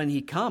about when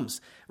he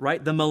comes,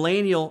 right? The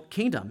millennial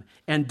kingdom.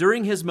 And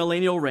during his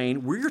millennial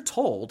reign, we're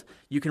told,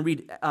 you can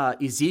read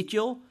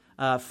Ezekiel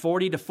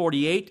 40 to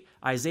 48,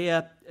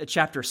 Isaiah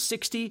chapter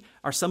 60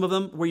 are some of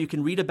them where you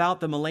can read about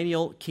the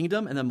millennial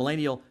kingdom and the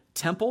millennial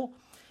temple.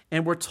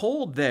 And we're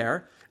told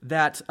there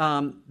that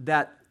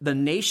the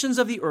nations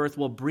of the earth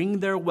will bring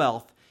their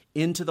wealth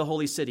into the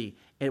holy city.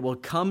 It will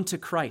come to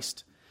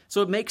Christ.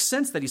 So it makes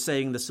sense that he's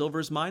saying the silver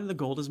is mine and the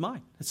gold is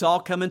mine. It's all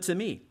coming to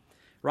me,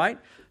 right?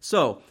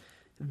 So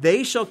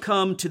they shall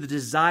come to the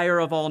desire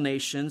of all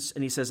nations.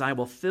 And he says, I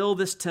will fill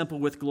this temple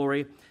with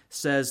glory,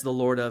 says the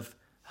Lord of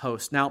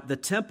hosts. Now, the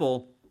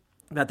temple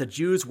that the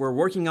Jews were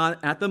working on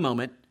at the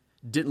moment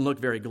didn't look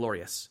very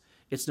glorious.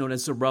 It's known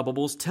as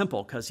Zerubbabel's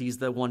temple because he's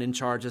the one in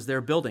charge as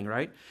they're building,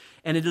 right?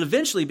 And it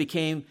eventually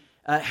became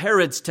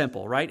Herod's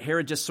temple, right?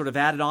 Herod just sort of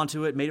added on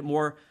to it, made it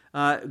more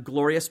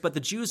glorious. But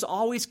the Jews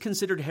always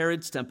considered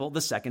Herod's temple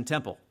the second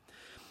temple.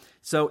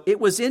 So it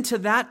was into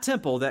that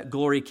temple that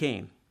glory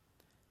came.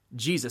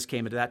 Jesus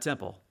came into that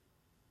temple.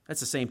 That's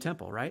the same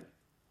temple, right?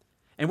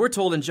 And we're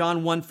told in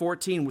John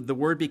 1:14, the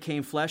Word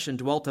became flesh and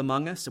dwelt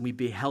among us, and we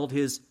beheld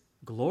his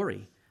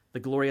glory, the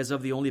glory as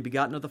of the only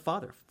begotten of the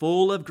Father,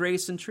 full of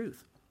grace and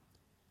truth.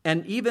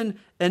 And even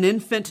an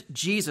infant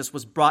Jesus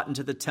was brought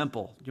into the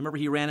temple. Do you remember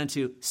he ran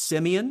into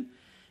Simeon?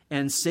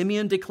 And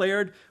Simeon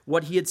declared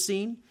what he had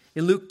seen.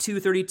 In Luke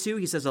 2:32,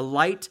 he says, a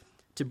light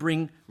to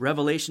bring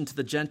revelation to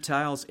the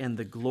Gentiles and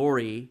the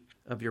glory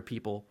of your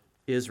people,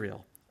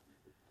 Israel.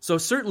 So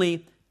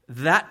certainly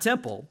that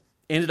temple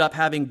ended up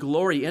having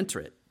glory enter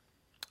it.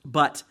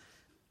 But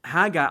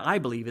Haggai, I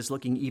believe, is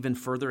looking even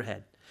further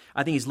ahead.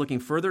 I think he's looking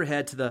further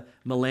ahead to the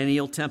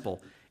millennial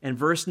temple. And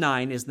verse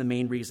 9 is the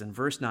main reason.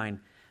 Verse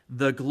 9,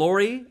 the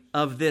glory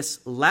of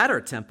this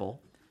latter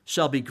temple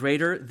shall be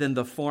greater than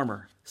the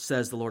former,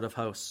 says the Lord of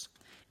hosts.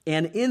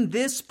 And in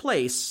this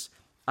place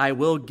I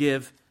will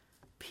give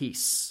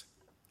peace.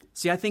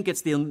 See, I think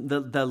it's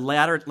the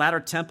latter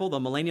temple, the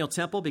millennial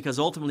temple, because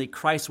ultimately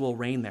Christ will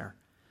reign there.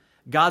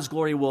 God's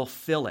glory will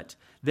fill it.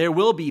 There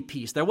will be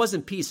peace. There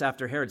wasn't peace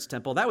after Herod's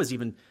temple. That was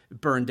even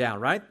burned down,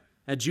 right?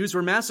 And Jews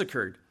were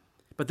massacred.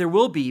 But there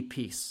will be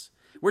peace.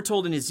 We're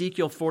told in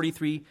Ezekiel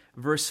 43,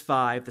 verse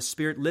 5, the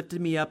Spirit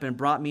lifted me up and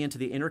brought me into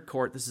the inner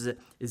court. This is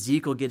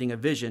Ezekiel getting a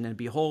vision. And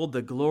behold,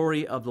 the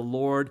glory of the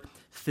Lord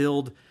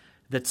filled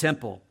the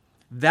temple.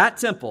 That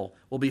temple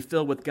will be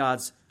filled with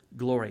God's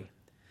glory.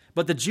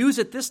 But the Jews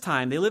at this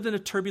time, they lived in a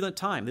turbulent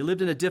time. They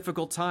lived in a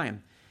difficult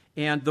time.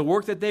 And the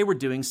work that they were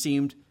doing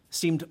seemed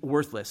seemed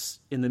worthless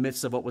in the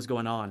midst of what was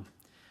going on.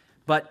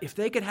 But if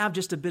they could have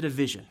just a bit of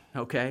vision,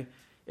 okay,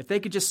 if they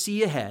could just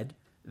see ahead,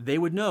 they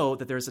would know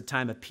that there's a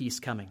time of peace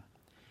coming.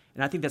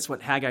 And I think that's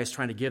what Haggai is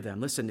trying to give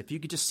them. Listen, if you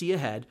could just see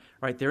ahead,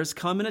 right, there's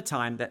coming a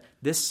time that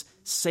this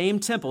same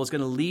temple is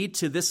going to lead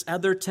to this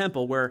other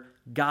temple where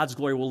God's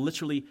glory will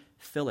literally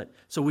fill it.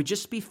 So we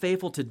just be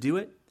faithful to do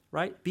it,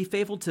 right? Be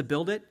faithful to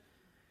build it.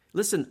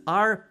 Listen,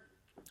 our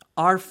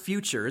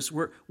futures,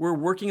 we're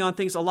working on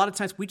things. A lot of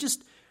times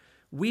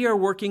we are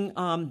working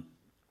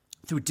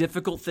through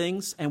difficult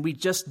things, and we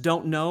just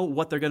don't know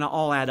what they're going to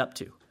all add up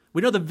to.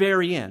 We know the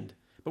very end,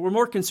 but we're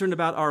more concerned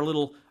about our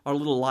little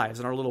lives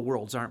and our little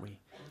worlds, aren't we?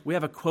 We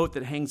have a quote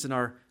that hangs in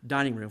our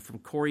dining room from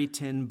Corrie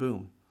ten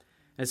Boom.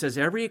 It says,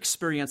 every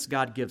experience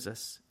God gives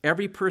us,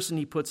 every person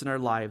he puts in our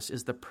lives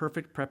is the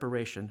perfect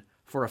preparation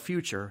for a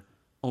future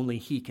only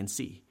he can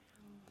see.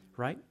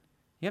 Right?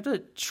 You have to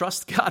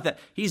trust God that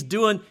he's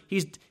doing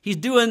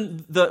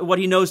what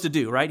he knows to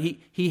do, right?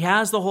 He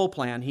has the whole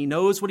plan. He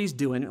knows what he's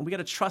doing, and we got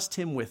to trust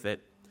him with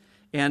it.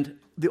 And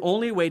the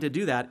only way to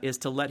do that is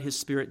to let his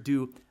Spirit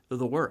do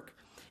the work.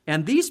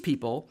 And these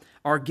people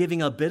are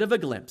giving a bit of a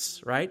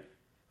glimpse, right,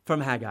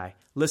 from Haggai.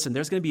 Listen,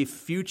 there's going to be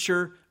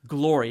future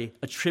glory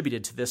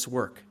attributed to this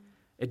work.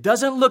 It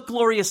doesn't look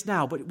glorious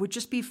now, but it would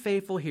just be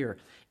faithful here.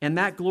 And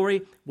that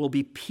glory will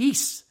be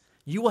peace.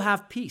 You will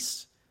have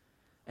peace.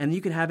 And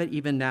you can have it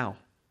even now.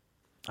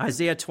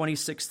 Isaiah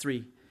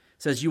 26:3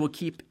 says, you will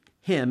keep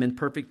him in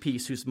perfect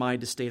peace whose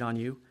mind is stayed on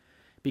you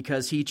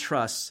because he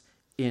trusts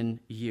in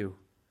you.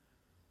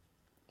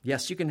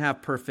 Yes, you can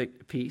have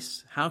perfect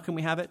peace. How can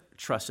we have it?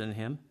 Trusting in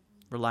him,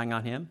 relying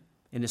on him,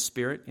 in his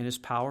Spirit, in his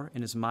power,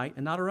 in his might,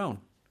 and not our own.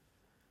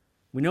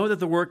 We know that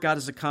the work God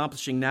is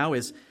accomplishing now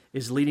is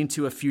leading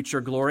to a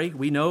future glory.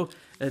 We know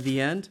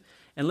the end.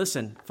 And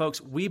listen,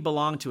 folks, we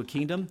belong to a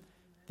kingdom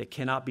that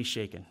cannot be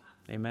shaken.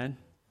 Amen?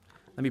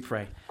 Let me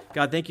pray.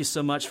 God, thank you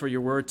so much for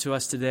your word to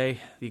us today,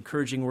 the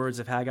encouraging words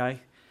of Haggai,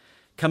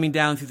 coming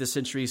down through the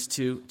centuries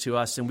to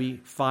us, and we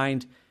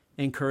find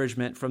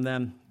encouragement from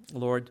them,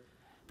 Lord,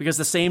 because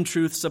the same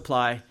truths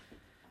apply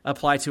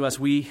to us.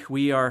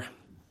 We are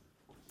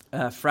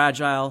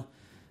fragile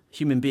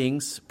human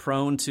beings,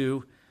 prone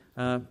to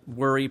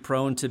worry,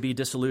 prone to be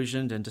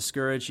disillusioned and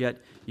discouraged,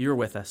 yet you're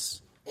with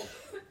us.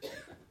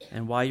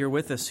 And while you're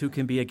with us, who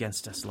can be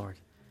against us, Lord?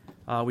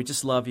 We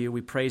just love you. We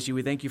praise you.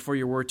 We thank you for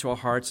your word to our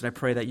hearts, and I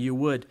pray that you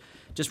would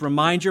just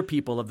remind your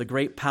people of the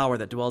great power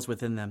that dwells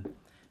within them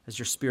as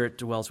your Spirit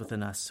dwells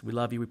within us. We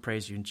love you. We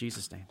praise you. In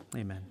Jesus' name,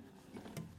 amen.